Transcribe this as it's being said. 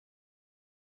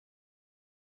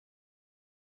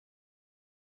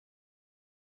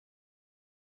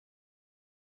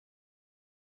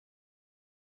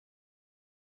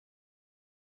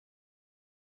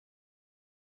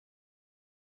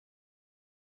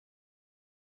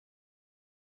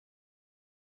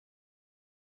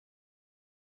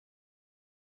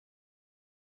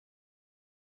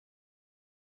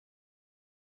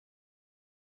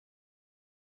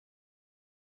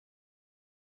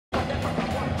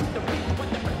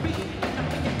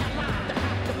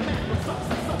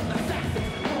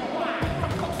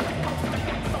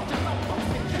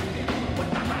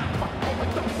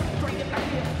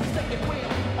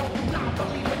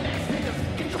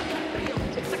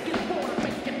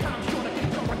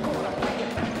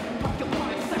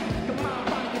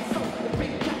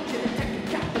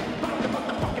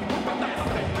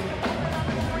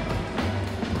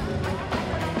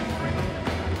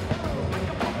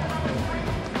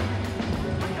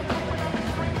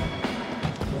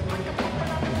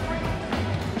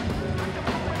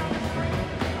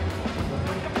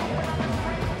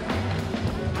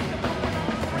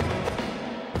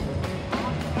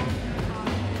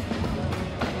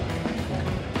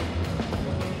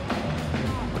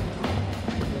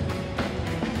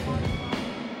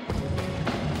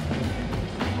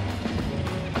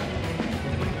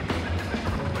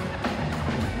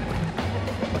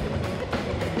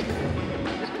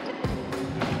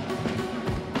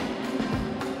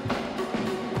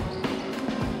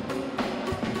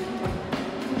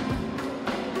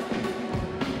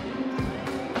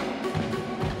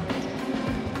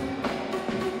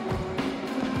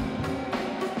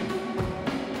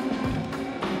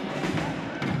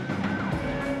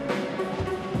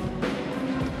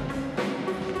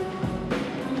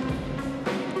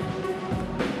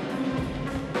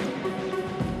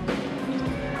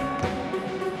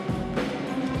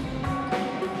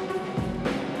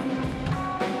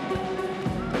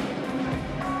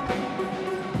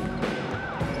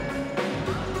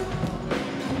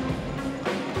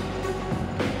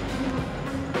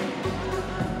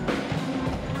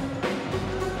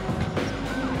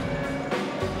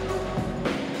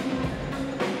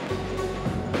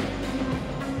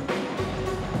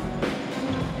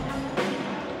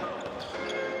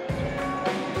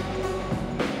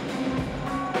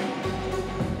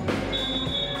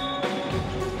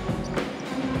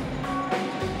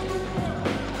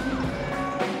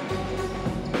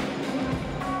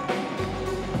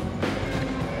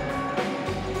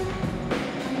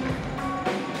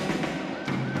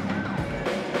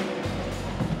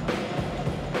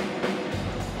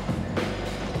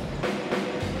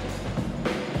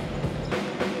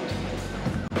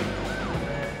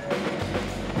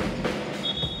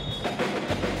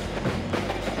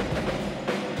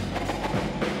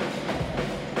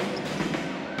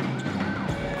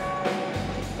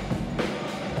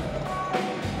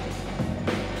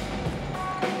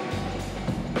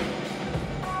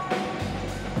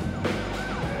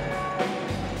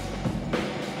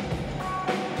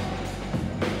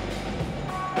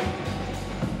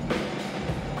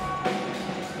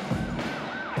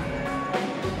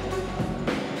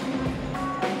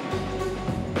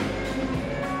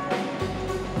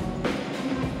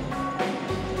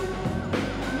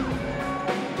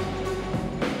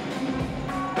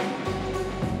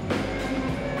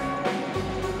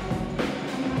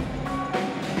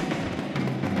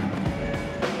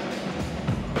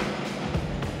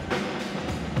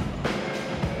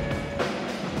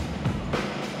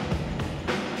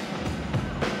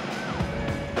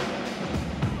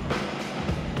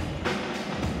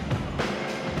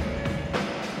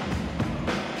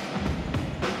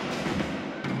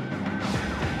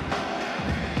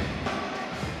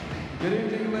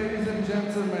ladies and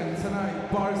gentlemen,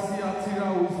 tonight BARSY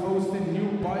ATYRAU is hosting new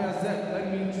BAYAZET.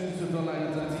 Let me introduce you to the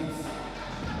lineup and teams.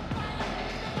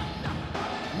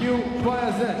 New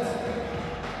BAYAZET.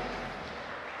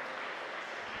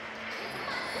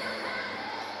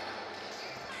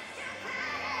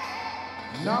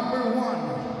 Number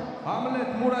 1, Hamlet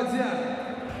Muradian.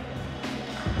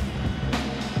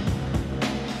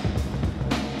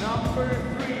 Number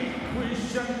 3,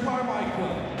 Christian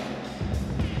Carmichael.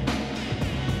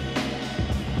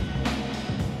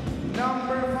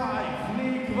 Number 5,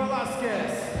 Nick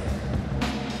Velasquez.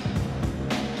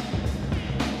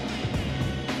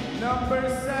 Number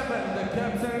 7, the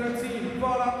captain of the team,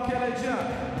 Valam Kelejan.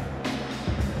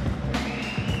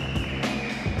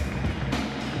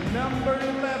 Number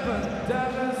 11,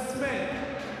 Devin Smith.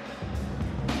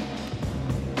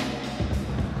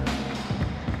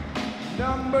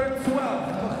 Number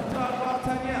 12, Mukhtar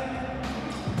Vatanya.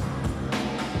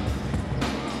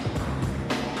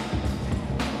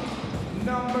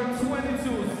 Number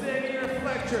 22, Xavier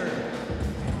Fletcher.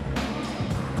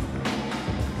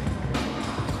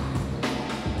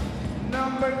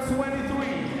 Number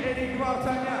 23, Eddie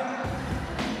Vatanya.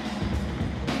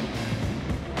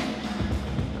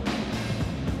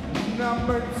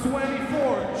 Number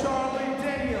 24, Charlie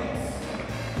Daniels.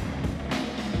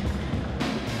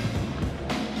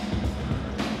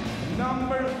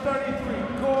 Number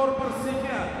 33, Gor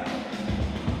Barsikyan.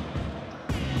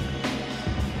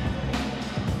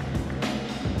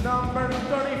 Number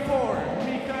 34,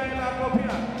 Mikhail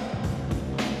Akopian.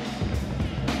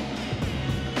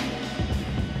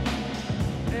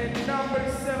 And number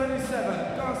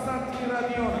 77, Konstantin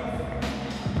Radionov.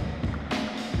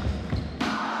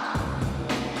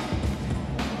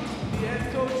 The head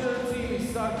coach of the team is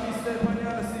Saki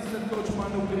Stepanian, assistant coach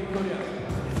Manu Grigorian.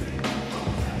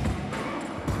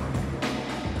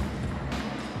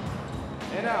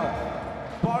 And now,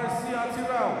 BARSY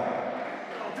ATYRAU.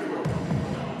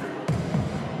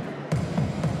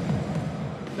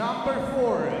 Number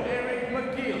 4, Eric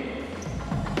McGill.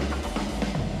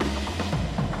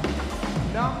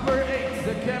 Number 8,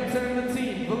 the captain of the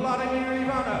team, Vladimir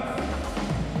Ivanov.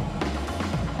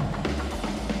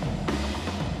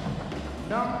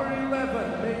 Number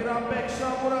 11, Mehranbek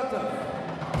Shamuratov.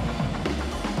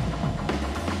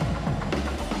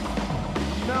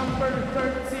 Number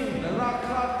 13,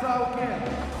 Rakhat Tauken.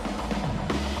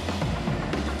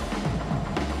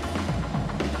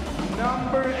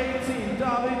 Number 18,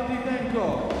 David Didenko.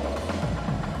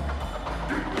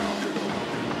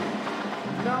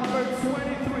 Number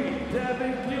 23,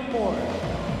 Devin Gilmore.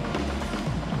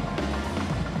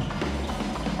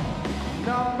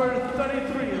 Number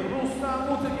 33, Rustam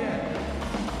Mutagen.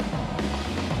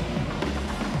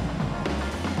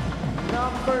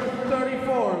 Number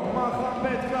 34,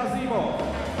 Mahomet Kazimov.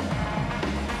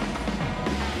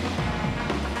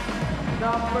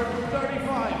 Number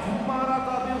 35, Marat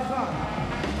Adilkhan.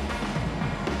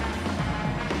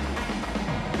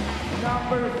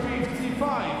 Number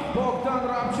 55, Bogdan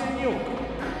Rabchenyuk.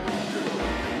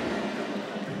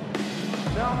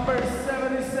 Number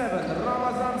 77,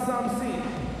 Ramazan Samsin.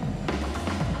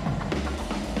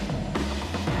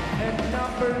 And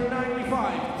number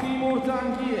 95, Timur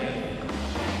Tangiev.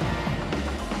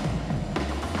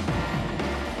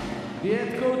 The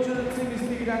head coach of the team is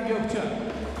Tigran Gökçen.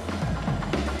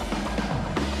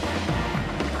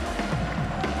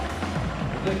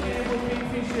 The game will be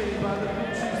officiated by the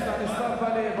blue chief Stanislav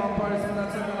Valeev, umpires in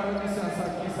Națională Misian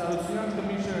Saki Saruțian,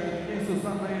 commissioner in the case of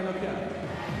Susanna Yelokian.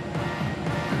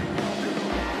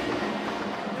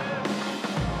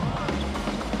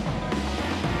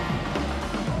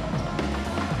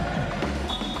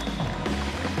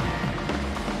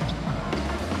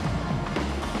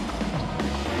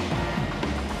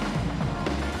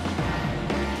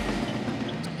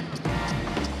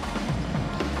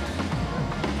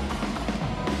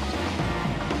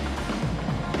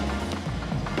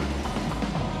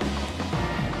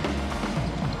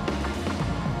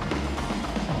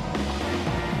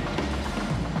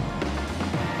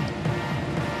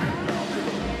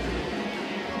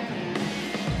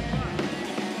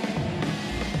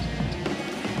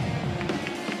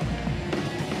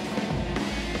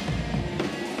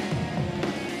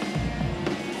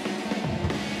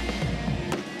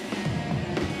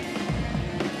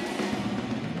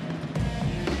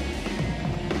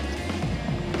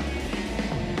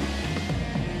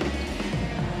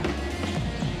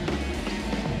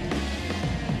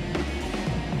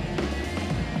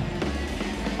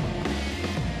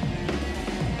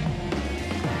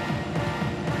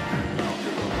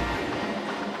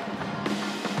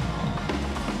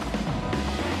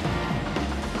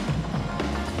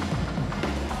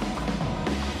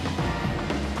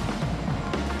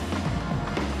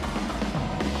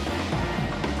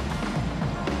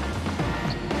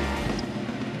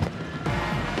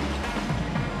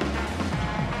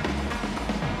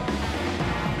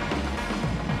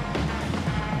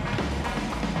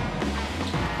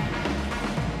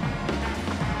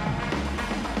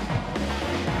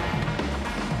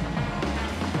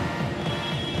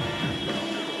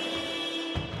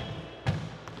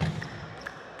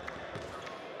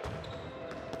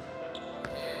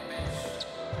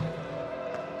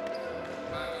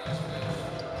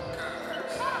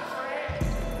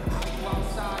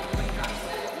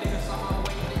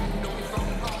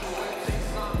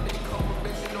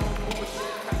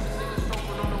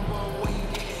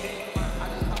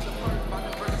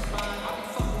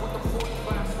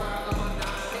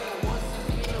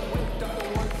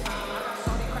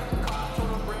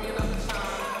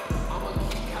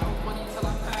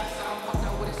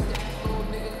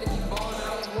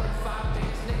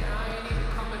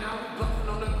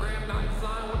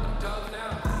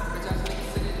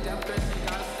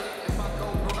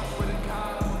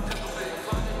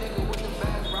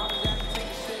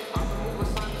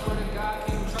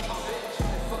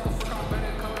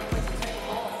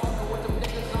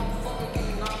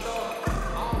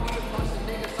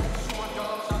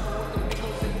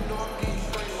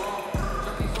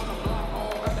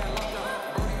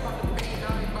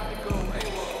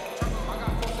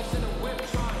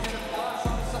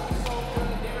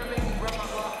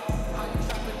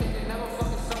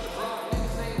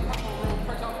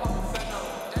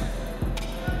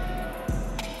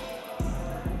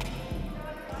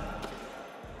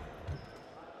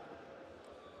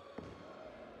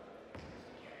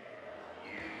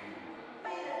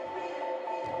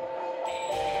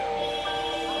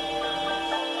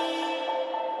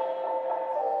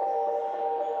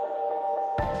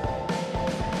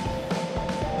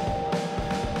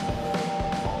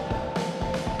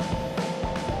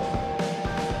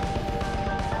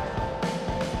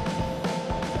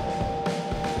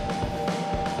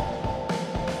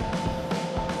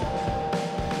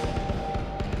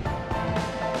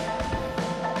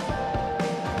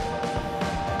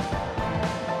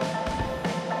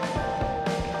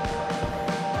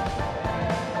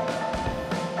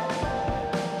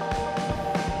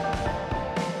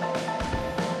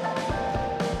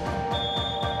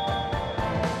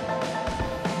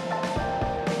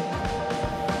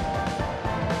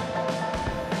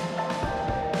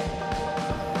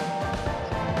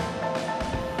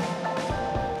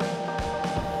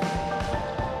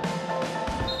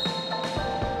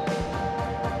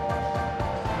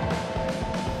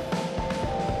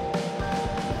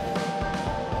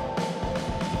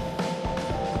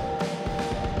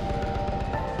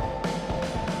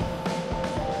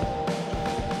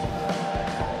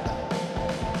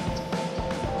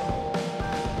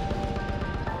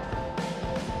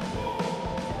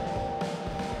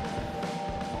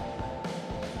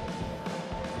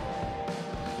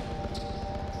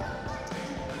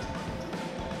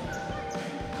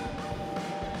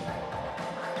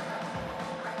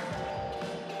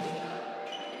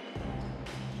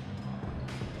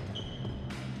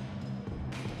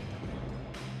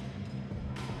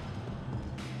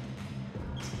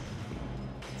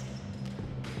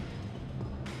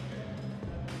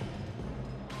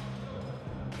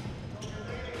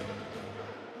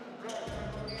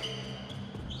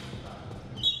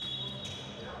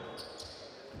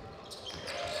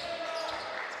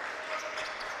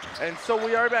 And so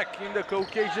we are back in the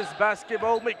Caucasus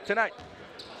basketball league tonight.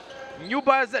 New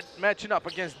BAYAZET matching up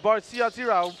against BARSY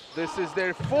ATYRAU. This is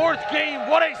their fourth game.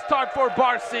 What a start for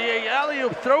BARSY. A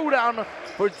alley-oop throwdown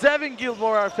for Devin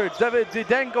Gilmore after David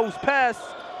Didenko's pass.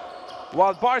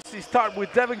 While BARSY start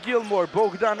with Devin Gilmore,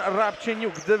 Bogdan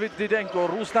Rabchenyuk, David Didenko,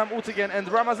 Rustam Utigen, and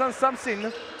Ramazan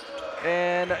Samsin.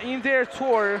 And in their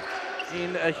tour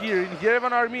here in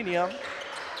Yerevan, Armenia,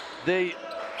 they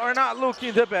are not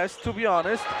looking the best, to be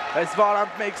honest, as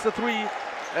Varant makes the three,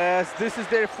 as this is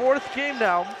their fourth game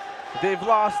now. They've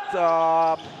lost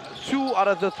 2 out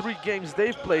of the 3 games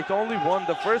they've played, only won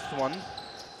the first one.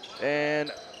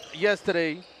 And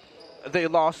yesterday, they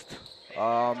lost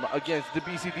against the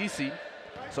BCDC.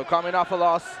 So coming off a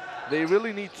loss, they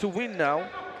really need to win now.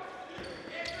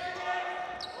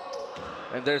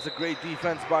 And there's a great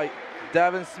defense by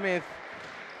Devin Smith.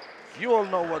 You all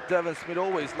know what Devin Smith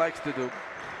always likes to do.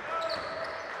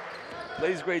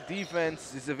 Plays great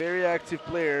defense, is a very active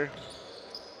player.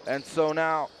 And so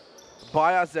now,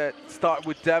 BAYAZET start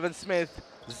with Devin Smith,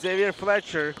 Xavier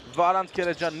Fletcher, Varant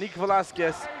Kelejan, Nick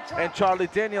Velasquez, and Charlie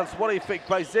Daniels. What a fake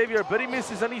by Xavier, but he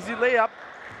misses an easy layup.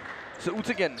 So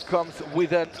Utigen comes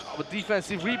with a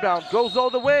defensive rebound, goes all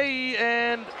the way,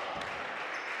 and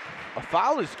a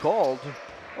foul is called.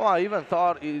 Well, I even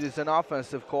thought it is an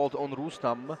offensive call on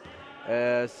Rustam,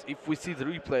 as if we see the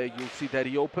replay, you'll see that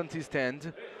he opened his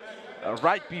hand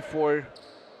right before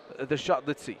the shot.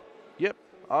 Let's see. Yep,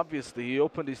 obviously he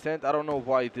opened his hand. I don't know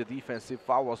why the defensive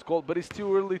foul was called, but it's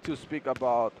too early to speak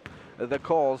about the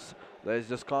calls. Let's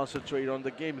just concentrate on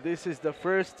the game. This is the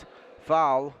first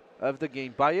foul of the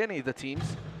game by any of the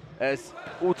teams, as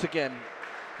Utigen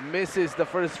misses the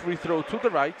first free throw to the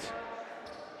right.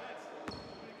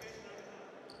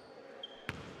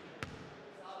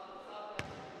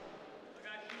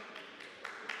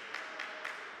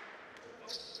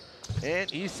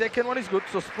 And his second one is good,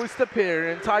 so splits the pair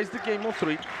and ties the game on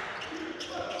 3.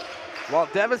 While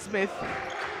Devin Smith,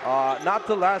 not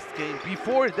the last game,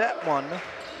 before that one,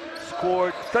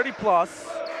 scored 30 plus,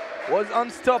 was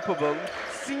unstoppable,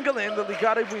 single-handedly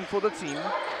got a win for the team.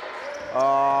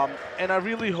 And I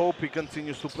really hope he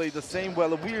continues to play the same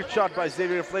well. A weird shot by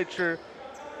Xavier Fletcher,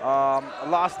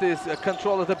 lost his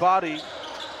control of the body.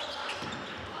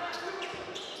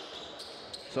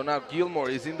 So now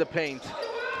Gilmore is in the paint,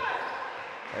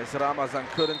 as Ramazan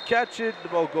couldn't catch it. The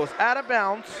ball goes out of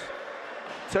bounds.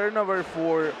 Turnover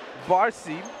for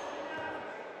BARSY.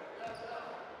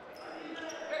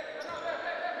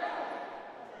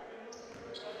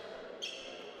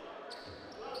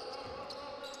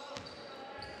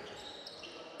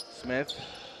 Smith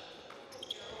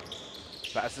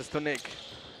passes to Nick.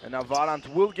 And now Varant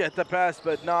will get the pass,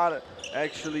 but not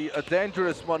actually a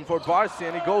dangerous one for BARSY.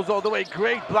 And he goes all the way.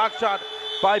 Great block shot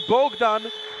by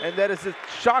Bogdan. And that is a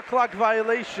shot clock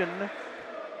violation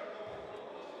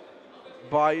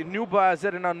by New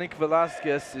BAYAZET, and now Nick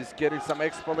Velasquez is getting some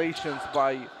explanations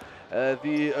by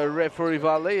the referee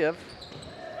Valeyev.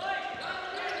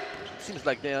 Seems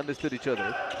like they understood each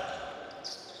other.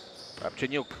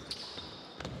 Rabchenyuk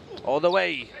all the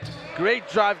way. Great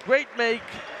drive, great make.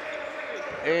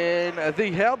 And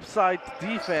the help side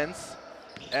defense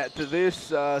at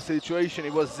this situation,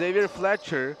 it was Xavier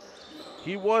Fletcher.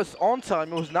 He was on time,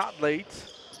 he was not late,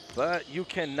 but you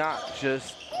cannot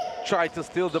just try to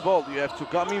steal the ball. You have to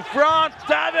come in front.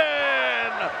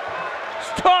 Devin!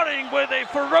 Starting with a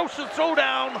ferocious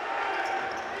throwdown.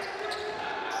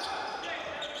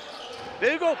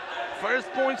 There you go.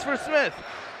 First points for Smith.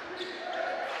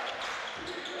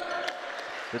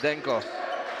 Didenko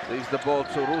leaves the ball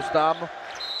to Rustam,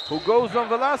 who goes on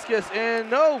Velasquez,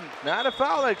 and no, not a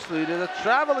foul actually. There's a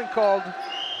traveling called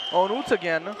on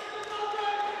Utigen.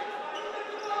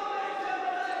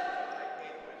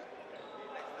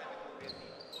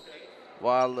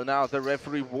 While now the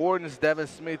referee warns Devin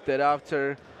Smith that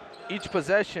after each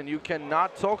possession you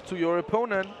cannot talk to your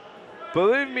opponent.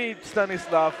 Believe me,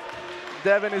 Stanislav,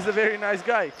 Devin is a very nice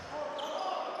guy.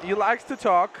 He likes to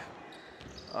talk.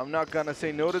 I'm not gonna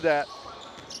say no to that,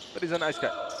 but he's a nice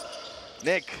guy.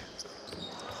 Nick,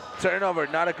 turnover,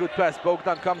 not a good pass.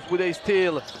 Bogdan comes with a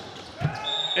steal.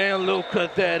 And look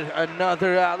at that,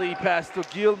 another alley pass to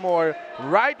Gilmore.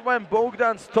 Right when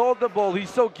Bogdan stole the ball, he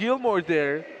saw Gilmore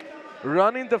there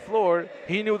running the floor.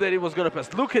 He knew that he was gonna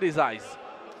pass. Look at his eyes.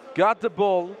 Got the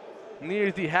ball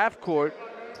near the half court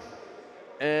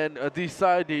and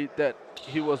decided that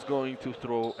he was going to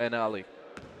throw an alley.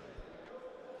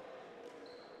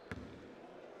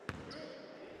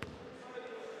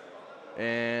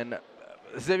 And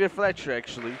Xavier Fletcher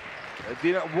actually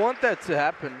didn't want that to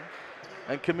happen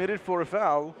and committed for a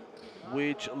foul,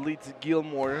 which leads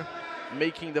Gilmore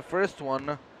making the first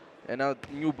one. And now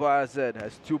new BAYAZET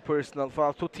has 2 personal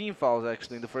fouls, 2 team fouls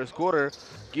actually in the first quarter.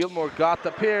 Gilmore got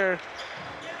the pair.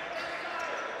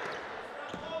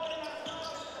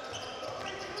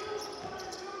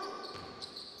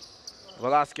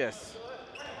 Velasquez.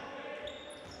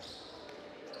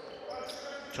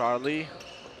 Charlie.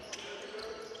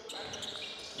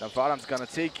 Now Varant's gonna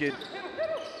take it.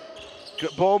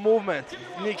 Good ball movement.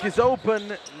 Nick is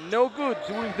open. No good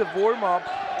doing the warm-up.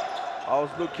 I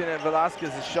was looking at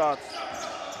Velasquez's shots.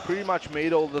 Pretty much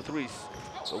made all the threes.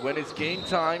 But when it's game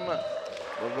time,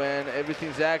 when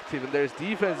everything's active and there's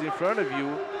defense in front of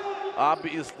you,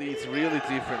 obviously it's really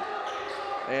different.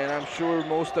 And I'm sure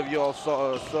most of you all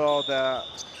saw that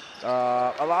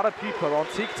a lot of people on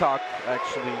TikTok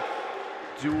actually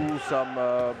do some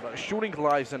shooting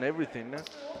lives and everything.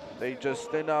 They just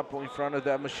stand up in front of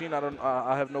that machine.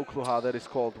 I have no clue how that is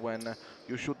called. When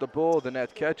you shoot the ball, the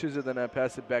net catches it, and then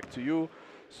pass it back to you.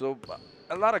 So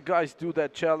a lot of guys do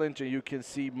that challenge, and you can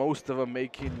see most of them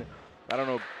making, I don't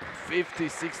know, 50,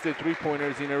 60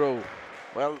 three-pointers in a row.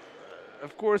 Well,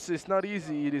 of course, it's not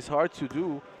easy. It is hard to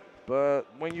do. But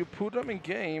when you put them in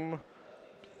game,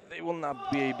 they will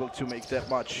not be able to make that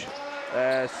much.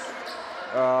 As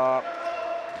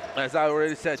I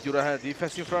already said, you don't have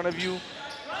defense in front of you.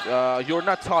 You're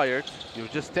not tired. You're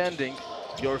just standing.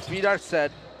 Your feet are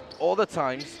set all the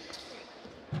times.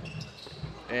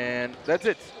 And that's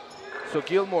it. So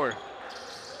Gilmore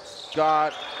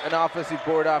got an offensive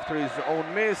board after his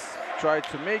own miss. Tried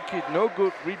to make it. No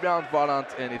good. Rebound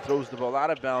Valant, and he throws the ball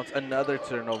out of bounds. Another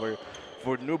turnover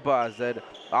for new BAYAZET.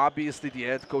 Obviously, the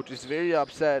head coach is very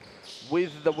upset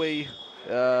with the way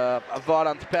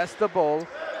Valant passed the ball.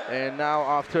 And now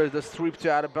after the strip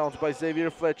to out of bounds by Xavier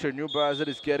Fletcher, new BAYAZET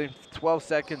is getting 12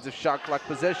 seconds of shot clock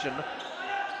possession.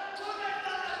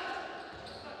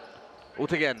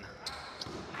 Out again.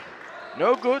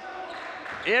 No good.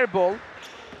 Air ball.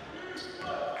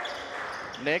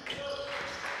 Nick.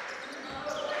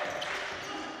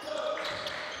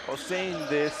 I was saying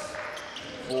this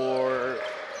for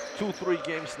 2-3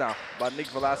 games now about Nick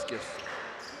Velasquez.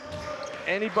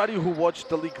 Anybody who watched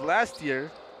the league last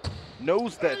year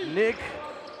knows that Nick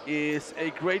is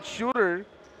a great shooter,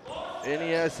 and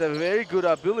he has a very good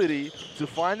ability to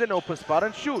find an open spot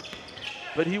and shoot.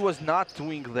 But he was not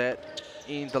doing that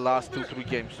in the last 2-3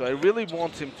 games. So I really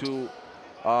want him to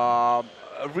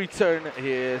return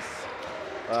his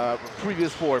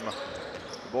previous form.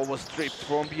 The ball was stripped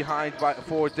from behind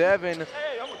for Devin,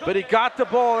 but he got the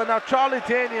ball, and now Charlie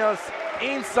Daniels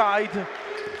inside,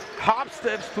 hop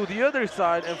steps to the other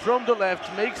side, and from the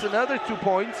left makes another 2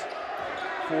 points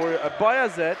for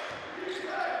BAYAZET.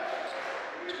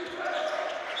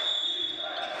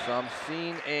 Some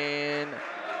scene, and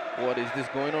what is this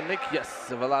going on, Nick? Yes,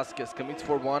 Velasquez commits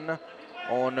for one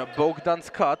on Bogdan's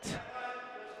cut.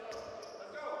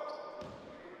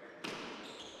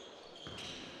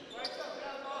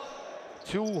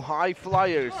 Two high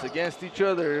flyers against each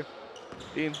other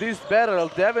in this battle.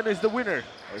 Devin is the winner.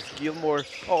 As Gilmore,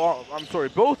 I'm sorry,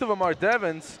 both of them are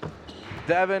Devins.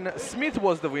 Devin Smith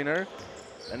was the winner.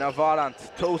 And now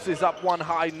Valant tosses up one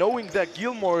high, knowing that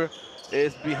Gilmore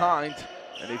is behind.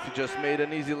 And if he just made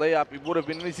an easy layup, it would have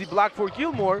been an easy block for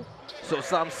Gilmore. So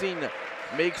Samsin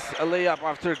makes a layup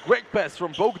after a great pass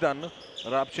from Bogdan.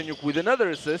 Rabchenyuk with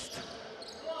another assist.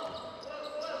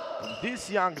 And this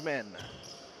young man,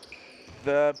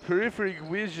 the peripheral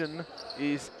vision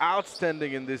is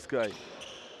outstanding in this guy.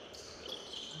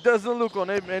 Doesn't look on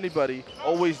anybody,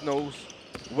 always knows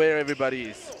where everybody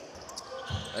is.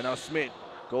 And now Smith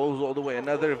goes all the way.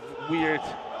 Another weird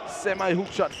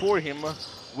semi-hook shot for him.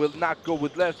 Will not go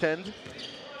with left hand.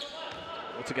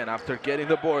 Once again, after getting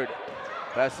the board,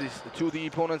 passes to the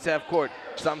opponent's half court.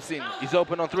 Samsin is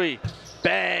open on three.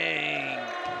 Bang!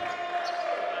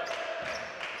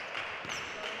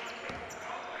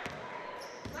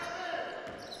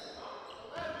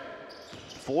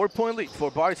 4-point lead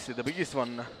for BARSY, the biggest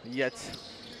one yet.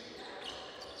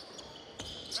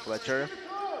 Fletcher.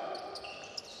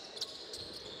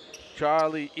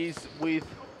 Charlie is with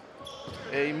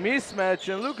a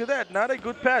mismatch, and look at that, not a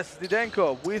good pass.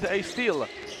 Didenko with a steal.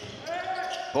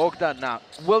 Bogdan now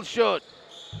will shoot.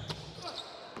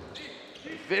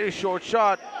 Very short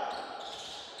shot.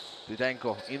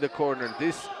 Didenko in the corner.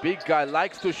 This big guy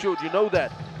likes to shoot, you know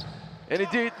that. And he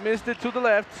did, missed it to the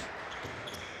left.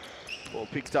 Ball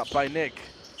picked up by Nick.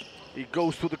 He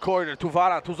goes to the corner to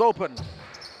Valant, who's open.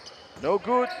 No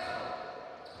good.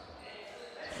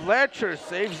 Fletcher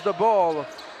saves the ball.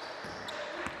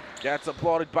 Gets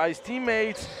applauded by his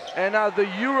teammates. And now the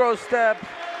Euro step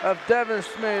of Devin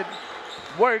Smith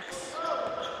works.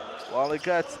 Well, he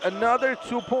gets another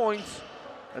 2 points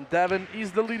And Devin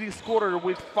is the leading scorer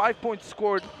with 5 points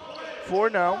scored for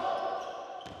now.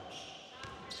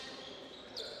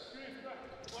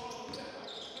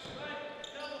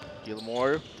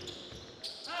 Gilmore.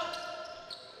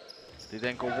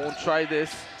 Didenko won't try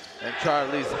this, and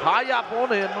Charlie's high up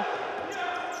on him.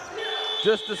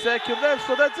 Just a second left,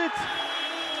 so that's it.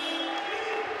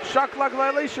 Shot clock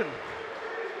violation.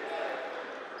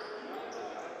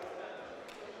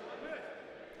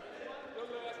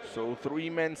 So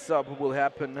 3-man sub will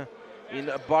happen in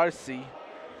BARSY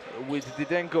with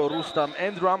Didenko, Rustam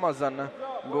and Ramazan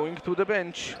going to the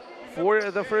bench.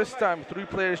 For the first time, 3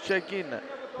 players check in.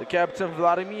 The captain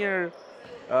Vladimir,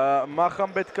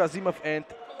 Makhambet Kazimov and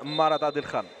Marat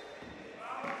Adilkhan.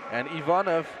 And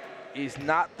Ivanov is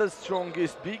not the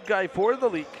strongest big guy for the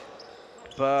league,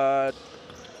 but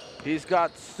he's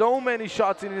got so many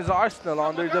shots in his arsenal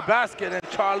under the basket, and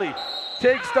Charlie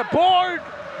takes the board.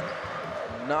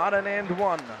 Not an and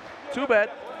one. Too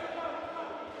bad.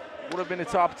 Would have been a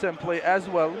top 10 play as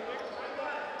well.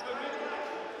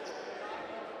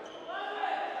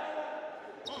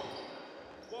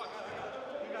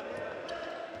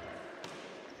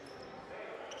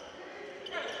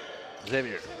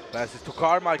 Xavier passes to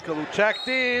Carmichael, who checked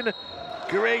in.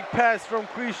 Great pass from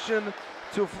Christian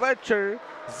to Fletcher.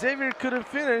 Xavier couldn't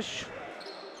finish,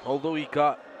 although he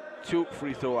got 2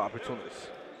 free throw opportunities.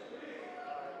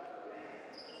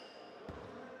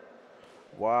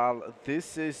 While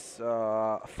this is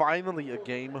finally a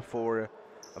game for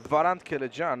Varant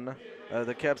Kelejan,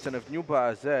 the captain of New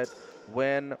BAYAZET,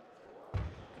 when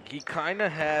he kind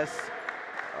of has,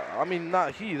 I mean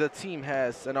not he, the team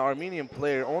has an Armenian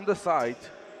player on the side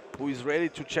who is ready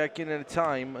to check in at a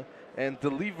time and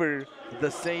deliver the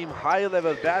same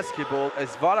high-level basketball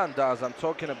as Varant does. I'm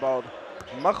talking about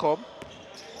Machob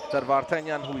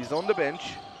Tarvartanyan, who is on the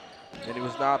bench, and he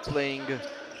was not playing.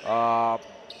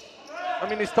 I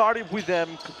mean, he started with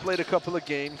them, played a couple of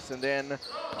games, and then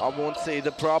I won't say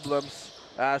the problems.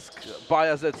 Ask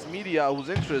BAYAZET's media, who's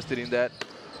interested in that.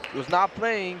 He was not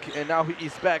playing, and now he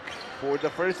is back for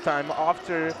the first time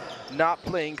after not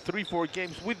playing 3-4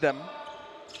 games with them.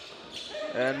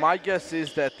 And my guess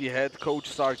is that the head coach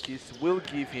Sarkis will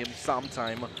give him some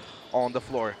time on the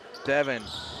floor. Devin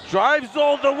drives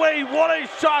all the way. What a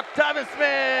shot, Devin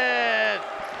Smith!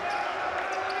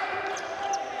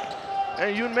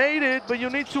 And you made it, but you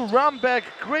need to run back.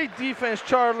 Great defense,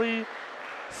 Charlie.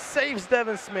 Saves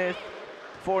Devin Smith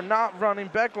for not running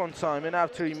back on time. And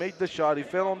after he made the shot, he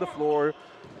fell on the floor.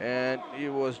 And he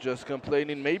was just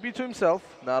complaining, maybe to himself,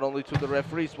 not only to the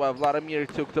referees, while Vladimir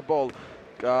took the ball.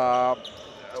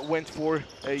 Went for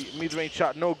a mid-range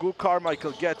shot. No good.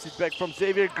 Carmichael gets it back from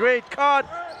Xavier. Great cut.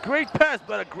 Great pass,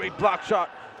 but a great block shot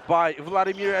by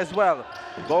Vladimir as well.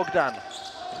 Bogdan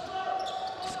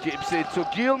skips it to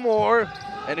Gilmore,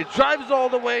 and it drives all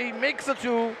the way, makes a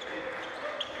 2.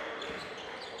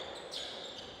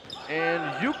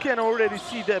 And you can already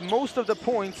see that most of the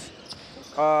points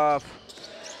of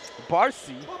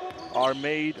BARSY are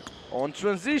made on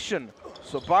transition.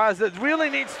 So BAYAZET really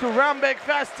needs to run back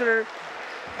faster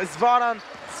as Varant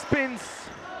spins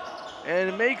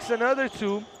and makes another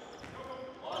 2.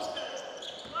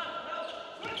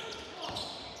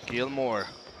 Gilmore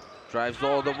drives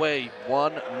all the way.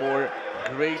 One more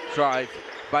great drive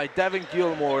by Devin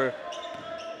Gilmore.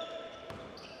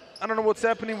 I don't know what's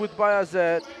happening with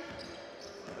BAYAZET.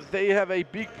 They have a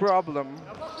big problem,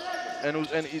 and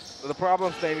the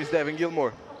problem's name is Devin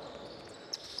Gilmore.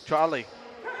 Charlie.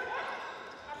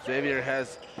 Xavier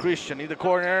has Christian in the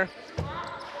corner.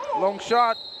 Long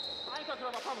shot.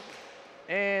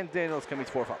 And Daniels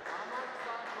commits 4 fouls.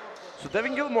 So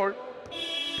Devin Gilmore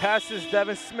passes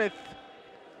Devin Smith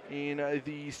in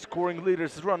the scoring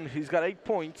leaders run. He's got 8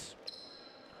 points.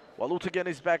 Walut again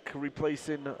is back,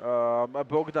 replacing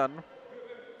Bogdan.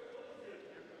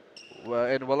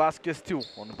 And Velasquez too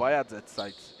on the BAYAZET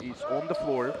side. He's on the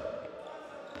floor.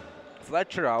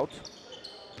 Fletcher out.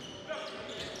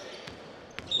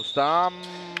 Rustam,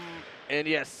 and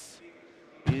yes,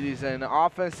 it is an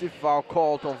offensive foul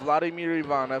called on Vladimir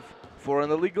Ivanov for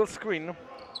an illegal screen.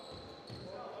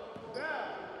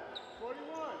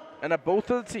 And both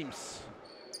of the teams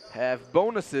have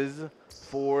bonuses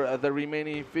for the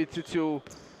remaining 52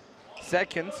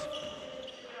 seconds.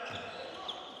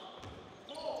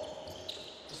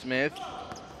 Smith.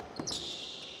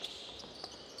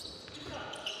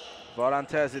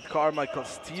 Varant has it. Carmichael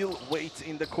still waits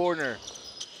in the corner.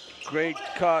 Great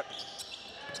cut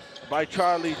by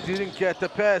Charlie. Didn't get the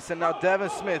pass, and now Devin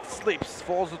Smith slips,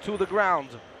 falls to the ground.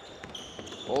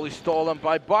 Ball is stolen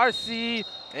by BARSY,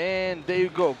 and there you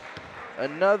go.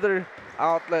 Another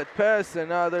outlet pass,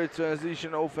 another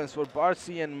transition offense for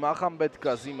BARSY, and Mohamed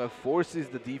Kazimov forces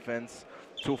the defense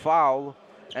to foul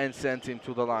and sends him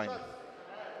to the line.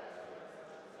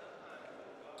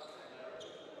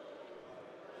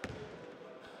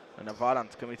 And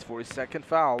Varant commits for his second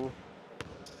foul.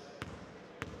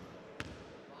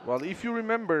 Well, if you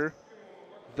remember,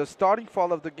 the starting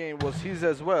foul of the game was his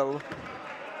as well,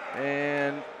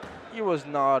 and it was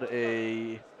not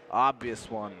a obvious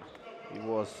one. It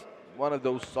was one of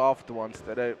those soft ones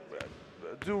that I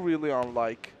do really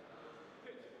unlike.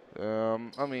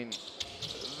 I mean,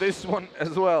 this one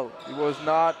as well. It was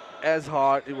not as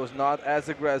hard, it was not as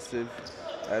aggressive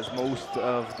as most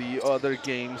of the other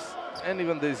games, and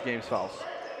even these games fouls.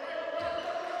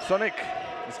 Sonic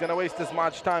is gonna waste as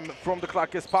much time from the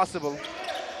clock as possible.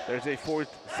 There's a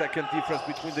 4-second difference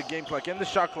between the game clock and the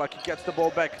shot clock. He gets the ball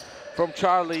back from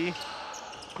Charlie.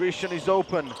 Christian is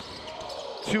open.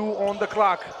 2 on the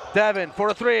clock. Devin for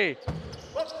a 3.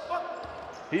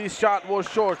 His shot was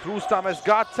short. Rustam has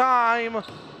got time.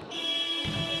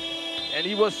 And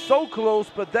he was so close,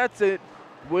 but that's it.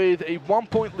 With a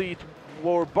 1-point lead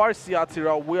for BARSY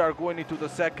ATYRAU, we are going into the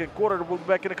second quarter. We'll be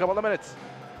back in a couple of minutes.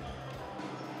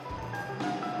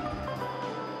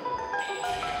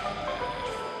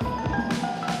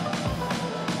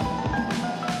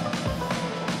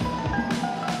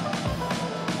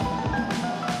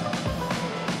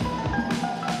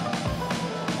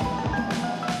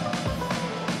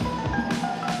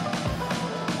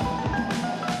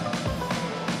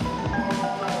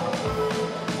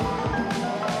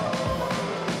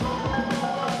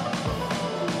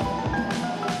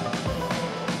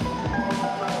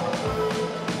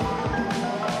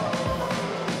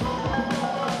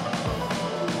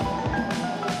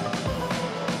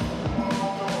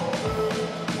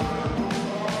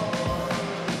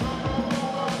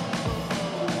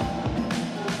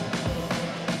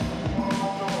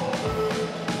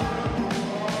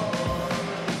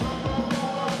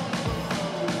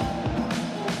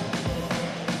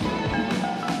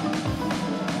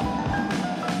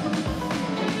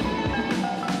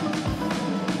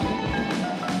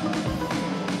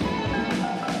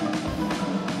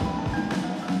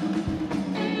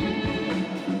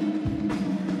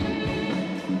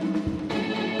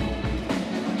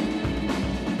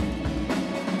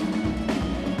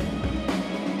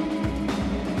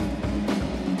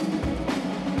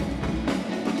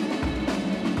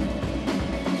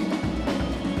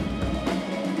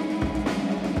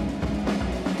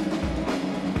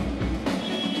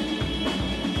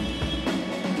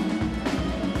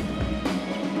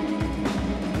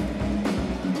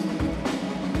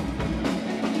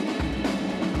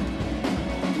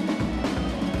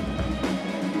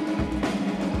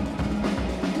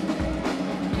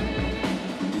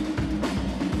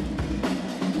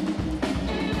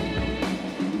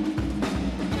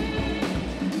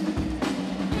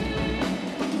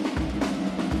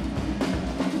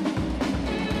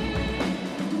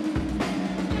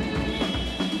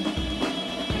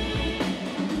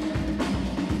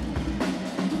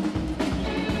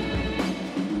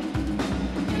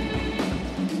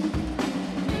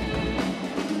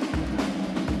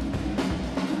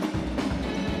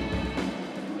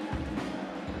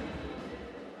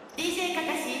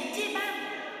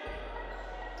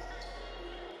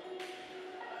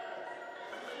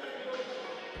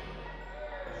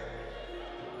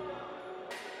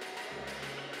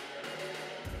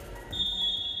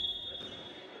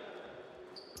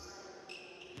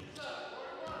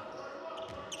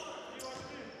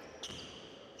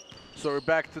 So we're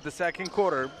back to the second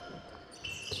quarter.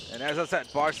 And as I said,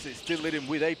 BARSY still leading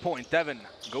with 8 points. Devin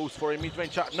goes for a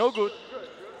mid-range shot, no good.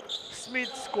 Smith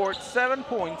scored 7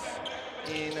 points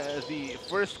in the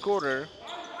first quarter.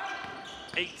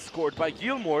 8 scored by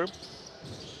Gilmore.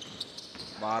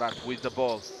 Marat with the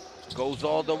ball, goes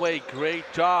all the way,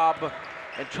 great job.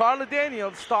 And Charlie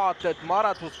Daniels thought that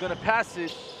Marat was gonna pass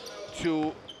it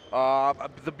to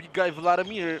the big guy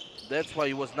Vladimir. That's why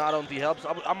he was not on the help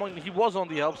side. I mean, he was on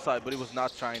the help side, but he was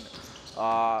not trying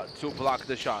to block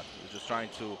the shot. He was just trying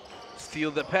to steal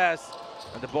the pass.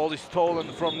 And the ball is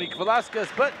stolen from Nick Velasquez.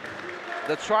 But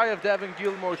the try of Devin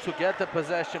Gilmore to get the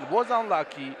possession was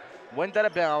unlucky, went out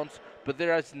of bounds. But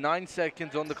there is 9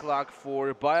 seconds on the clock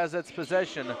for BAYAZET's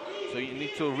possession. So you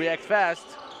need to react fast.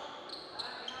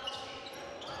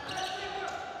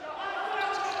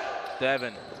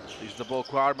 Devin leaves the ball,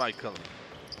 Carmichael.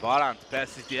 Varant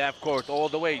passes the half court all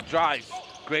the way, drives.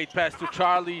 Great pass to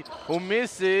Charlie, who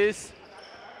misses.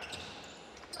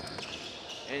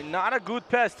 And not a good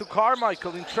pass to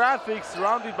Carmichael in traffic,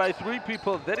 surrounded by 3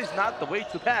 people. That is not the way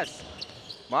to pass.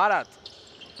 Marat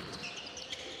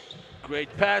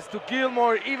Great pass to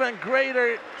Gilmore, even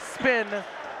greater spin.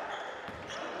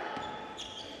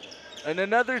 And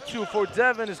another 2 for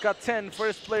Devin. He's got 10,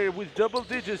 first player with double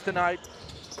digits tonight.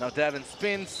 Now Devin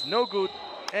spins, no good.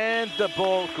 And the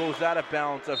ball goes out of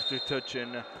bounds after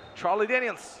touching Charlie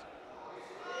Daniels.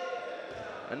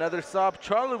 Another sub,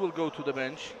 Charlie will go to the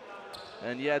bench.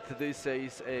 And yet this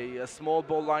is a small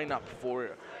ball lineup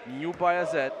for new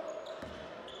BAYAZET.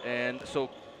 And so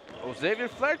Xavier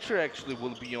Fletcher actually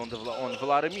will be on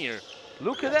Vladimir.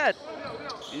 Look at that.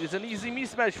 It is an easy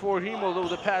mismatch for him, although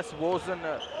the pass wasn't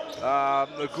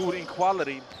good in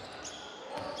quality.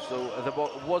 So the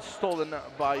ball was stolen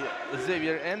by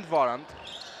Xavier and Varant.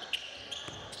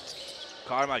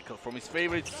 Carmichael from his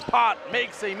favorite spot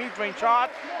makes a mid-range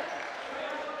shot.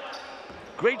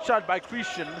 Great shot by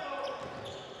Christian.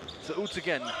 So Uts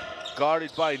again,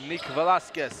 guarded by Nick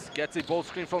Velasquez. Gets a ball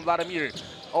screen from Vladimir.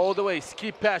 All the way,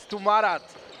 skip pass to Marat.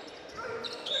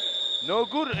 No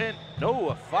good, and no,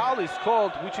 a foul is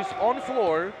called, which is on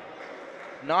floor.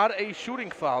 Not a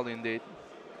shooting foul indeed.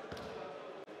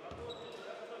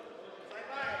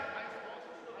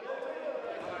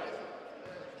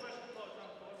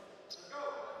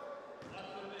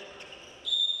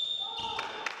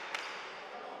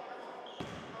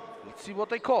 Let's see what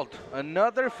they called.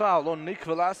 Another foul on Nick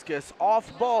Velasquez,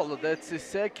 off ball. That's his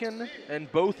second,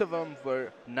 and both of them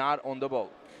were not on the ball.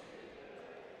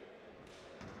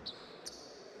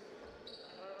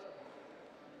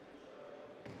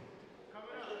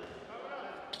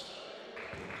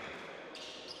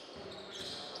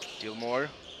 Gilmore.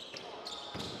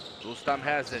 Rustam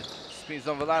has it. Spins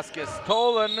on Velasquez.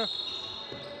 Stolen.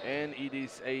 And it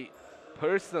is a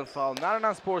personal foul. Not an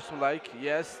unsportsmanlike.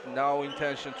 Yes, no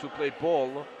intention to play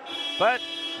ball. But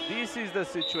this is the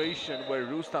situation where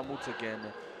Rustam again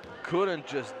couldn't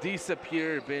just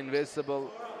disappear, be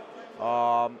invisible.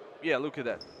 Yeah, look at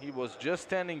that. He was just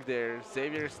standing there.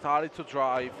 Xavier started to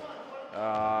drive,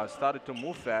 started to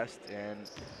move fast, and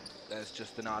that's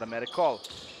just an automatic call.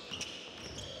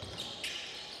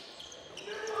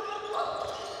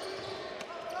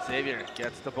 Xavier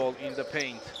gets the ball in the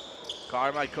paint.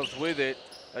 Carmichael's with it.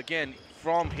 Again,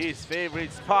 from his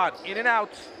favorite spot. In and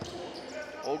out.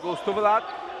 All goes to Vlad.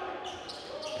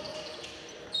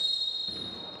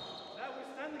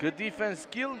 Good defense,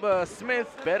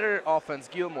 Smith. Better offense,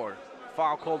 Gilmore.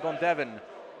 Foul called on Devin.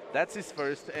 That's his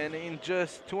first. And in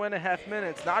just 2.5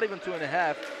 minutes, not even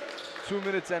 2.5, 2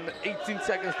 minutes and 18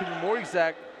 seconds to be more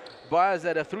exact,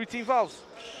 BAYAZET at 3 team fouls.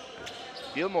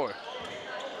 Gilmore.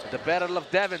 The battle of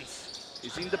Devins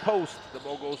is in the post. The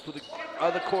ball goes to the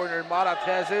other corner. Marat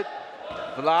has it.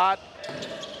 Vlad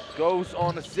goes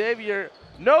on Xavier.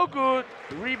 No good.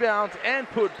 Rebound and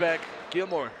put back.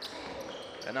 Gilmore.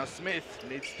 And now Smith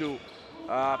needs to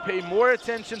pay more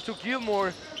attention to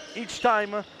Gilmore each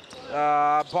time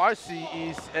BARSY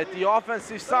is at the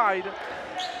offensive side.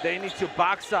 They need to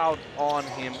box out on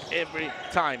him every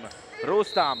time.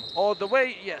 Rustam all the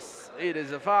way. Yes, it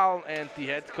is a foul, and the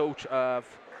head coach of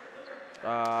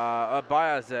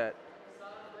BAYAZET.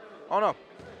 Oh no,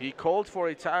 he called for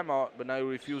a timeout, but now he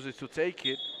refuses to take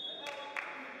it.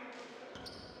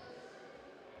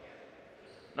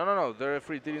 No, the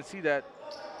referee didn't see that.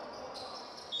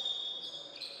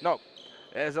 No,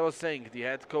 as I was saying, the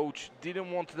head coach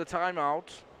didn't want the timeout.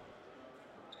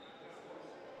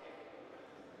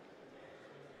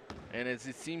 And as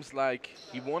it seems like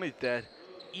he wanted that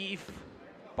if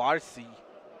BARSY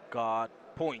got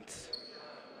points.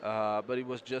 But it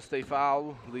was just a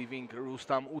foul, leaving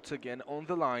Rustam again on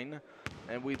the line.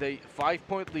 And with a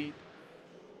 5-point lead,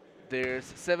 there's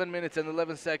 7 minutes and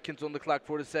 11 seconds on the clock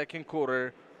for the second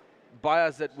quarter.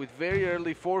 BAYAZET with very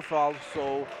early 4 fouls,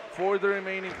 so for the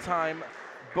remaining time,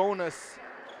 bonus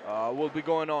will be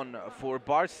going on for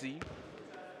BARSY.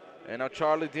 And now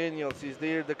Charlie Daniels is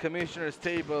there at the commissioner's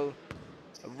table,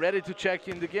 ready to check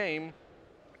in the game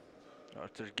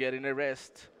after getting a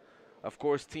rest. Of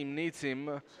course, team needs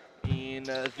him in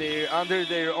under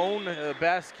their own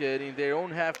basket, in their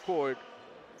own half court.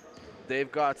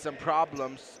 They've got some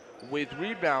problems with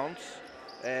rebounds,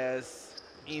 as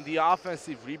in the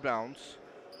offensive rebounds,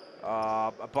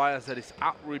 BAYAZET is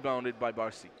out-rebounded by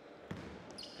BARSY.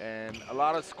 And a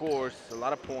lot of scores, a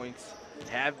lot of points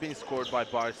have been scored by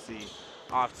BARSY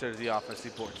after the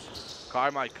offensive boards.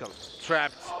 Carmichael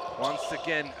trapped once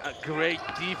again, a great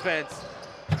defense.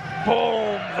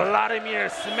 Boom! Vladimir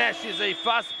smashes a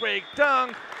fast break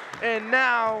dunk, and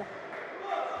now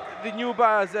the new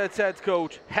BAYAZET head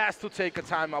coach has to take a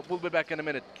timeout. We'll be back in a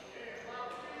minute.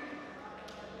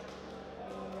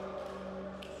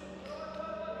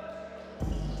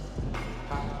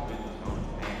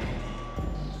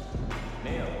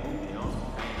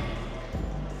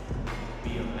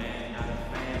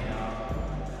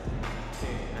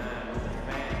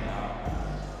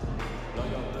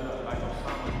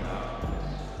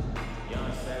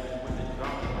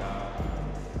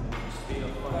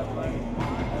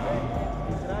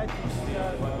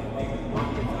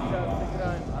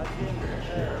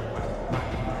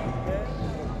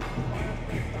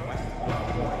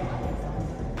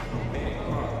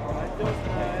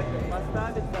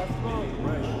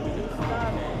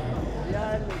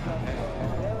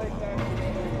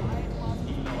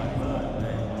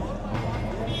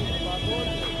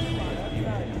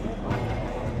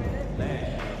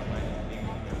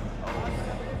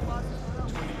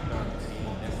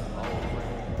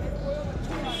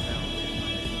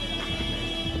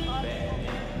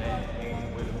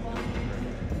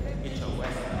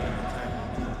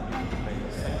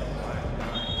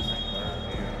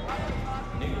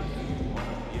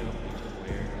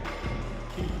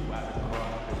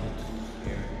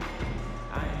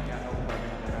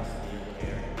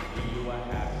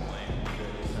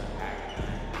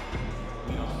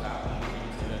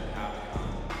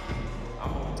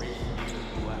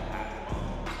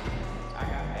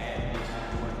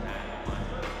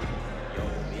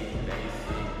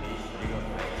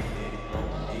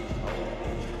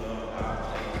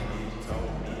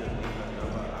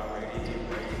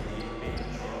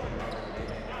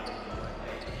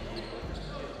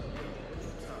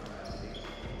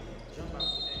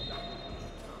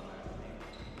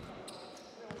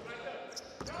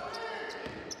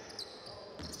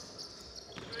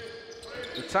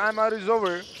 timeout is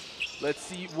over. Let's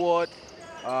see what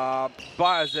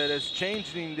BAYAZET has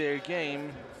changed in their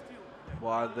game,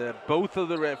 while both of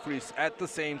the referees at the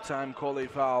same time call a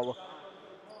foul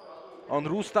on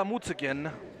Rustam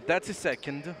Utsagen. That's his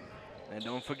second. And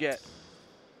don't forget,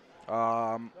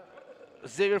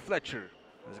 Xavier Fletcher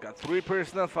has got 3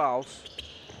 personal fouls,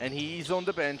 and he's on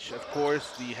the bench. Of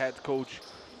course, the head coach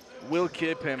will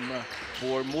keep him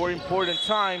for more important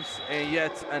times, and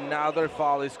yet another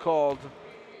foul is called.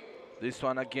 This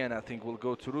one again, I think, will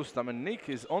go to Rustam, and Nick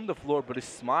is on the floor, but is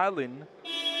smiling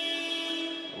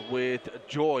with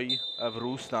joy of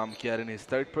Rustam getting his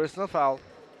 3rd personal foul.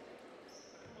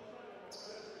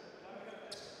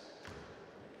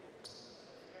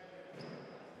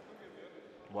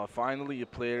 Well, finally a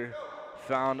player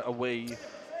found a way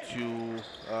to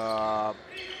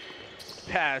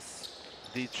pass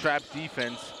the trap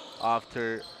defense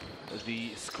after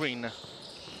the screen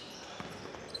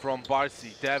from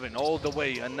BARSY. Devin all the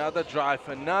way, another drive,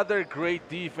 another great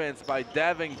defense by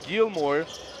Devin Gilmore.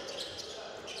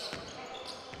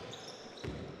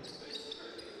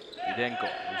 Didenko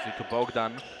gives it to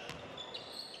Bogdan.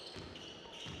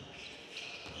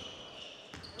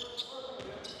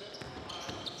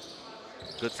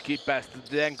 Good skip pass to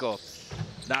Didenko.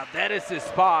 Now that is his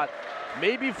spot.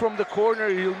 Maybe from the corner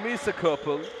he'll miss a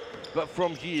couple, but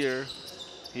from here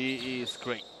he is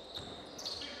great.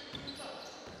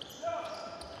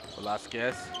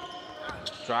 Velasquez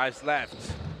drives left.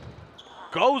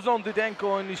 Goes on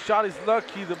Didenko, and his shot is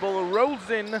lucky. The ball rolls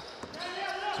in.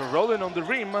 So rolling on the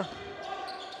rim.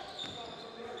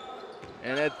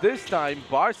 And at this time,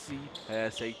 BARSY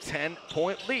has a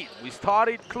 10-point lead. We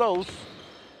started close.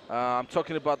 I'm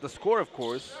talking about the score, of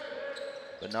course.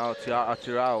 But now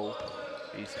ATYRAU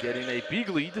is getting a big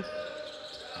lead.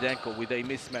 Didenko with a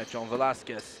mismatch on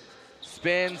Velasquez.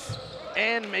 Spins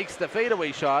and makes the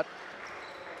fadeaway shot.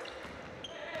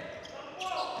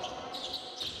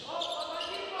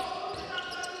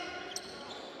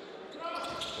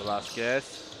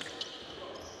 Velasquez.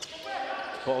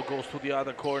 Ball goes to the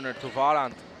other corner to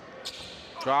Varant.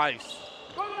 Drives.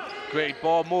 Great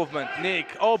ball movement.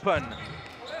 Nick open.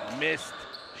 Missed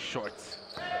short.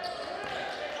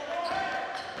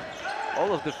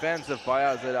 All of the fans of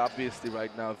BAYAZET obviously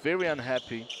right now very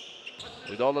unhappy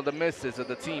with all of the misses of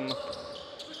the team.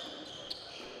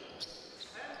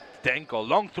 Didenko,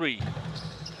 long 3.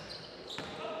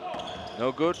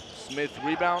 No good. Smith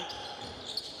rebound.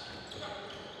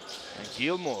 And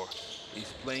Gilmore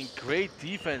is playing great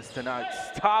defense tonight,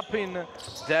 stopping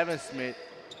Devin Smith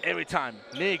every time.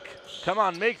 Nick, come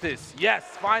on, make this.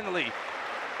 Yes, finally.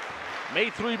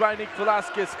 Made 3 by Nick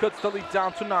Velasquez, cuts the lead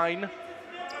down to 9.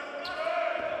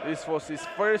 This was his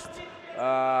first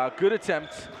good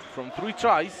attempt from 3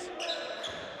 tries.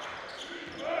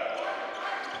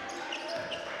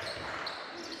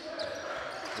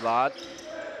 Vlad.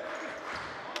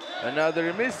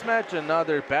 Another mismatch,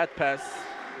 another bad pass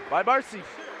by BARSY.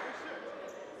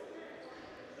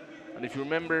 And if you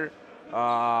remember,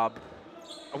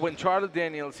 when Charlie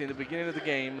Daniels in the beginning of the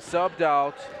game subbed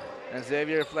out and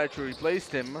Xavier Fletcher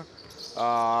replaced him,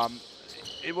 the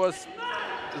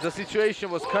situation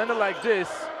was kind of like this,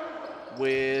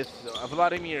 with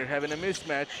Vladimir having a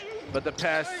mismatch, but the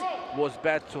pass was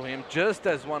bad to him, just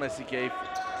as one as he gave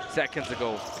seconds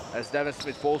ago, as Devin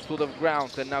Smith falls to the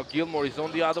ground, and now Gilmore is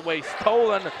on the other way,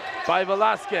 stolen by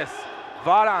Velasquez.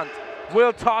 Varant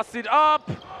will toss it up,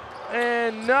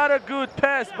 and not a good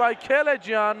pass by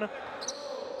Kelejan.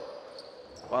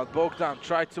 While Bogdan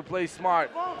tried to play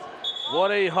smart.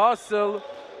 What a hustle,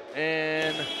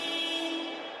 and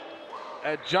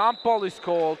a jump ball is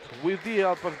called with the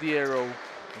help of the arrow.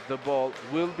 The ball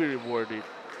will be rewarded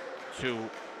to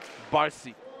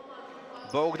BARSY.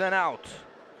 Bogdan out.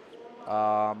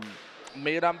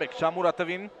 Meyrambek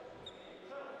Shamuratavin,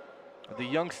 the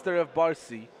youngster of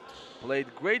BARSY, played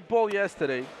great ball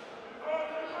yesterday.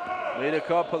 Made a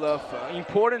couple of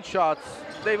important shots.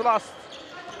 They've lost,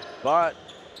 but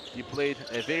he played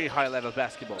a very high-level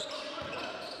basketball.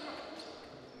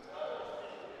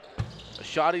 The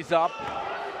shot is up,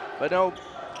 but no.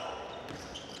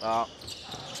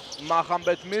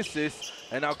 Mahambet misses,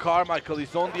 and now Carmichael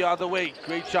is on the other way.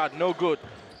 Great shot, no good.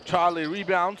 Charlie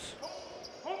rebounds.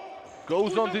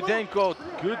 Goes on to Didenko.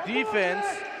 Good defense.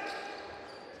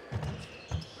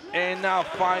 And now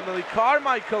finally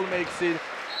Carmichael makes it.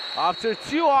 After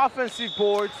 2 offensive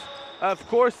boards, of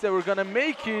course they were gonna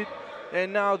make it.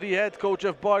 And now the head coach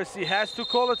of BARSY has to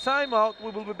call a timeout.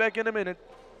 We will be back in a minute.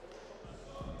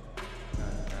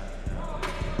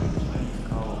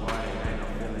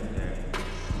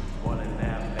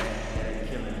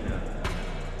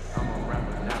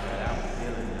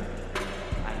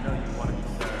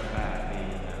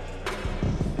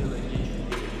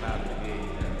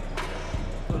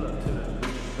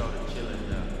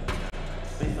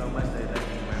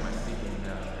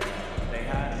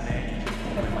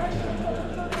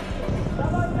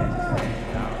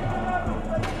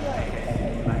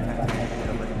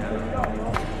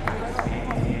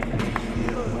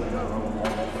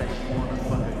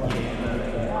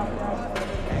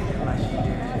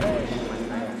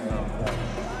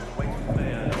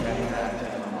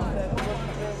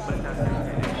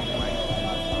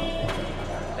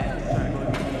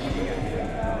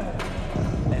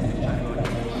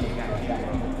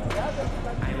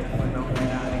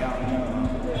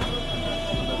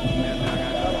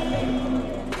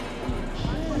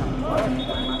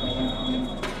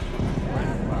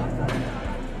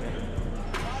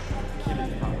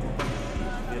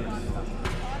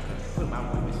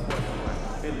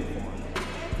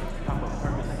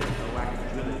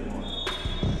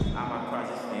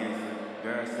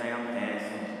 girl say I'm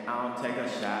handsome. I don't take a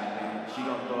shot, man. She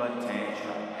gon' throw a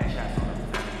tantrum. Ass shots on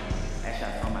the time. Ass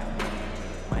shots on my dick.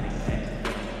 Money cash.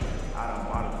 I done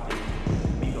bought a dick.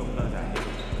 Migo plugs I hit.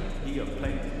 He a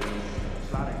play.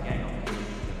 Slaughter gang on me.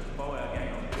 4L gang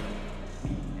on me.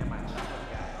 Me and my chopper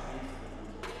got hits.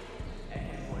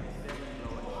 AK-47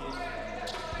 blow a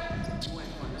kiss. You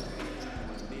ain't from the city, you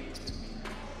a bitch to me.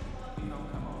 We don't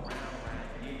come around get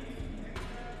to me.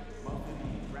 Most of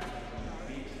these rappers are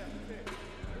bitches.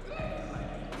 Acting like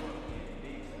you grew up getting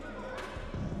big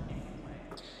to me.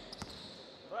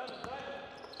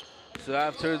 So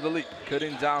after the lead,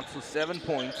 cutting down to 7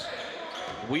 points,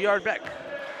 we are back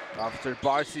after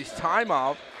BARSY's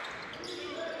timeout.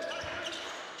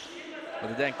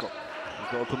 Rudenko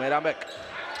will go to Meramek.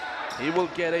 He will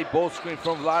get a ball screen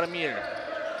from Vladimir.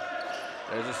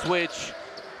 There's a switch.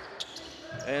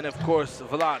 And of course,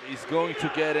 Vlad is going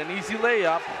to get an easy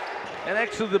layup. And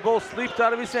actually the ball slipped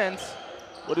out of his hands,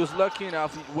 but he was lucky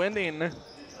enough, it went in.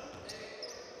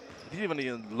 He didn't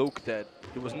even look that.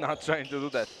 He was not trying to do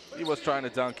that. He was trying to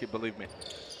dunk it, believe me.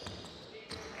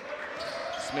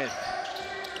 Smith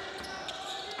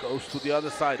goes to the other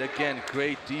side. Again,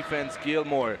 great defense,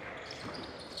 Gilmore.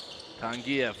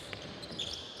 Tangiev.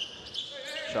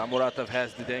 Shamuratov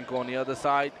has Didenko on the other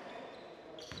side.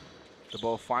 The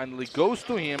ball finally goes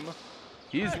to him.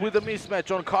 He's with a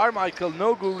mismatch on Carmichael.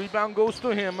 No good. Rebound goes to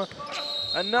him.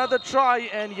 Another try,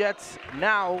 and yet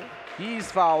now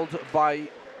he's fouled by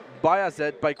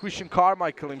BAYAZET, by Christian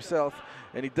Carmichael himself.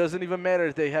 And it doesn't even matter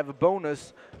if they have a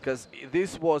bonus, because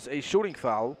this was a shooting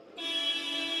foul.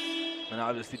 And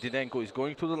obviously Didenko is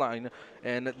going to the line.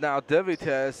 And now David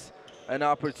has an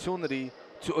opportunity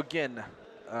to again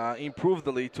improve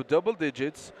the lead to double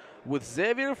digits with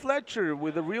Xavier Fletcher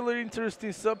with a really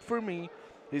interesting sub for me.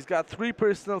 He's got 3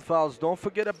 personal fouls. Don't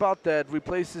forget about that.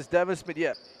 Replaces Devin Smith.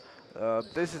 Yeah,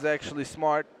 this is actually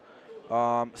smart.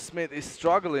 Smith is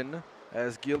struggling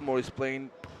as Gilmore is playing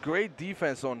great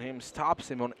defense on him, stops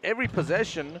him on every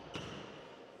possession.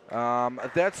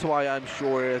 That's why I'm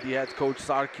sure the head coach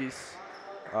Sarkis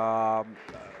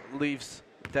leaves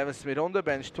Devin Smith on the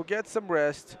bench to get some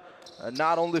rest,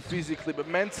 not only physically but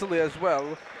mentally as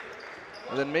well.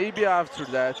 And then maybe after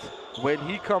that, when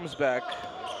he comes back,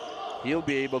 he'll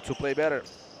be able to play better.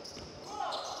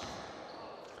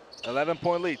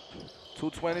 11-point lead,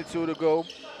 2:22 to go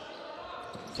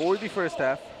for the first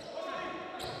half.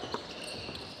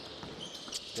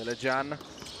 Delejan,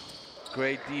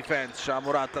 great defense.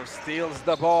 Shamuratov steals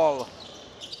the ball.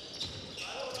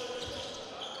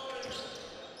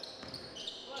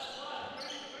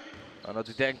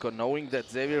 Didenko, knowing that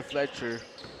Xavier Fletcher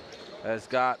has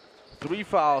got 3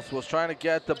 fouls, was trying to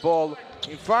get the ball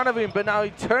in front of him, but now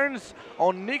he turns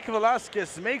on Nick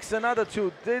Velasquez, makes another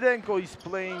 2. Didenko is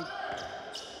playing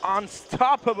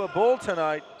unstoppable ball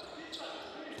tonight,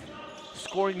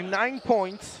 scoring 9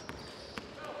 points.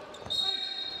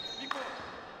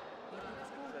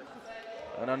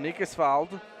 And now Nick is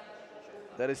fouled.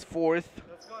 That is 4th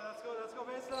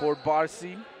for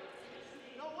BARSY.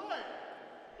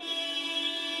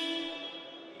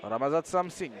 Ramazat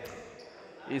Samsing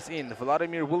is in.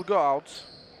 Vladimir will go out.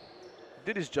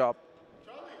 Did his job.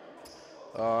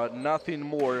 Nothing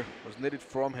more was needed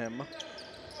from him.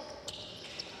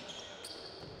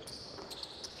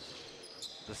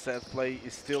 The set play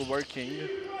is still working.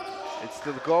 It's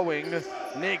still going.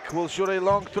 Nick will shoot a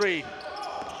long 3.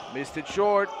 Missed it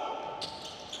short.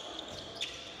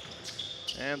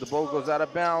 And the ball goes out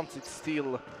of bounds. It's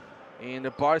still in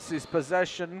BARSY's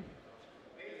possession.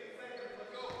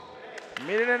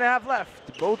 Minute and a half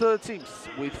left. Both of the teams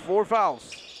with 4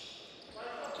 fouls.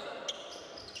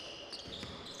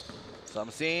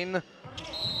 Samsin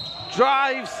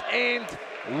drives and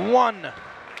 1.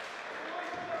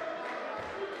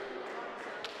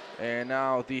 And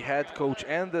now the head coach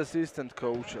and the assistant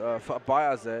coach of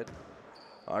BAYAZET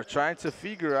are trying to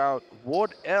figure out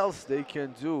what else they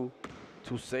can do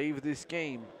to save this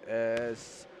game,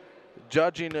 as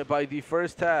judging by the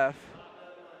first half,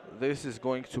 this is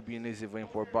going to be an easy win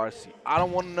for BARSY. I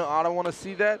don't want to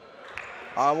see that.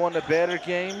 I want a better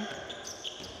game.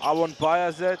 I want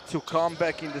BAYAZET to come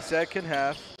back in the second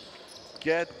half,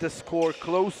 get the score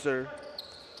closer,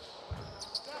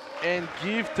 and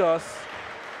give us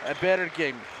a better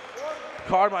game.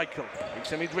 Carmichael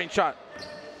makes a mid-range shot.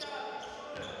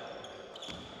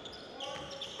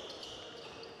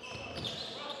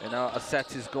 And now a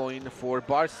set is going for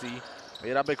BARSY.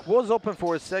 Meramek was open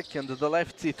for a second. The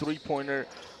lefty 3-pointer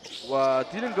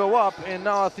didn't go up, and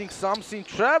now I think something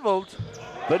traveled,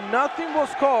 but nothing was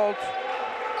called.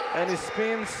 And he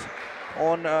spins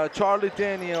on Charlie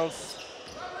Daniels,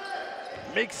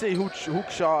 makes a hook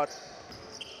shot,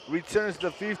 returns the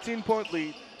 15-point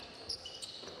lead.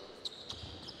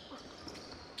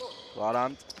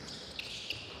 Varant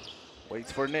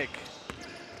waits for Nick.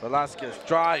 Velasquez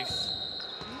drives.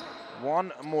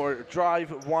 One more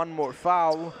drive, one more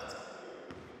foul.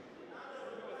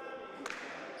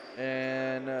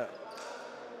 And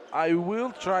I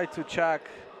will try to check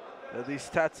the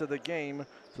stats of the game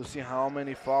to see how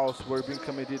many fouls were being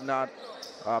committed, not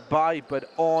by, but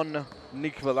on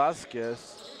Nick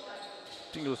Velasquez.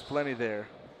 I think there was plenty there.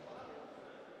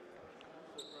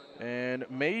 And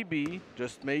maybe,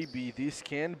 just maybe, this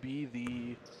can be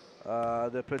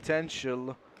the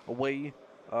potential way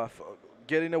of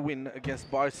getting a win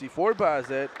against BARSY for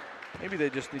BAYAZET. Maybe they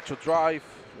just need to drive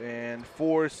and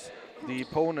force the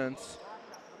opponents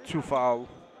to foul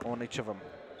on each of them.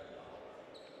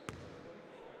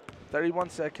 31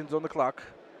 seconds on the clock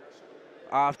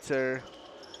after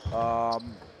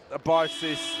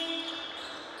BARSY's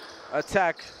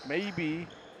attack. Maybe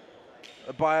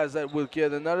BAYAZET will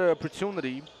get another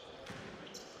opportunity,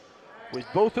 with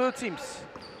both of the teams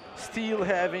still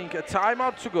having a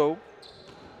timeout to go.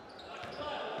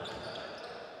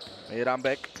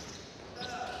 Meyrambek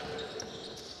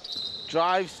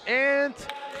drives and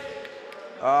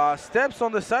steps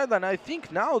on the sideline. I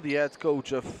think now the head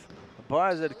coach of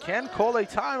BAYAZET can call a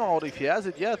timeout if he has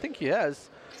it. Yeah, I think he has.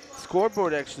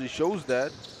 Scoreboard actually shows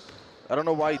that. I don't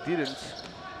know why he didn't.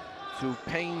 To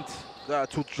paint,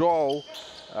 to draw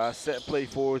set play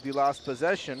for the last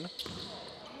possession.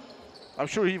 I'm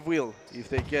sure he will if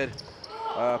they get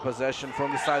possession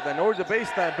from the sideline or the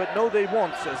baseline, but no, they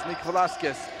won't, as Nick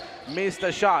Velasquez missed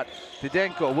a shot.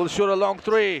 Didenko will shoot a long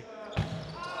three.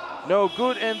 No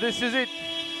good, and this is it.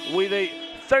 With a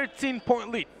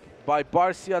 13-point lead by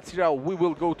BARSY ATYRAU, we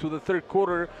will go to the third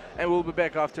quarter, and we'll be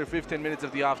back after 15 minutes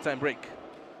of the halftime break.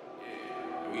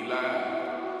 We live.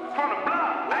 On the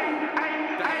block, ay,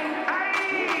 ay, ay, ay.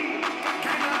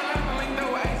 Came out left the link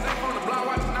though, ay, safe on the block,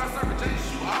 watching our surface just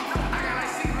shoot off. I got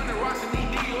like 600 rocks and need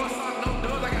D or sauce, no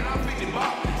doors, I got all 50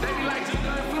 bucks. They be like, just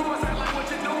the influence, I like what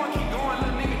you're doing, keep going,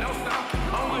 little nigga, don't stop.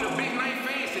 I'm with a big night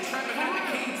fans, shit trapping at the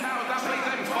King Towers, I play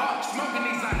every fall, smoking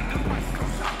these out of good prices,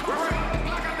 come shop. We're right on the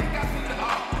block, I think I see the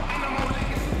off. Ain't no more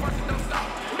licking, shoot first and don't stop.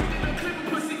 We did a clip,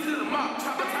 pussy to the mop,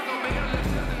 chop a taco, make a left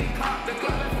shot, and he cop. The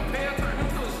glove left from pale, turn him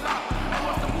to a stop. I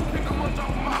watch the move, pick him up.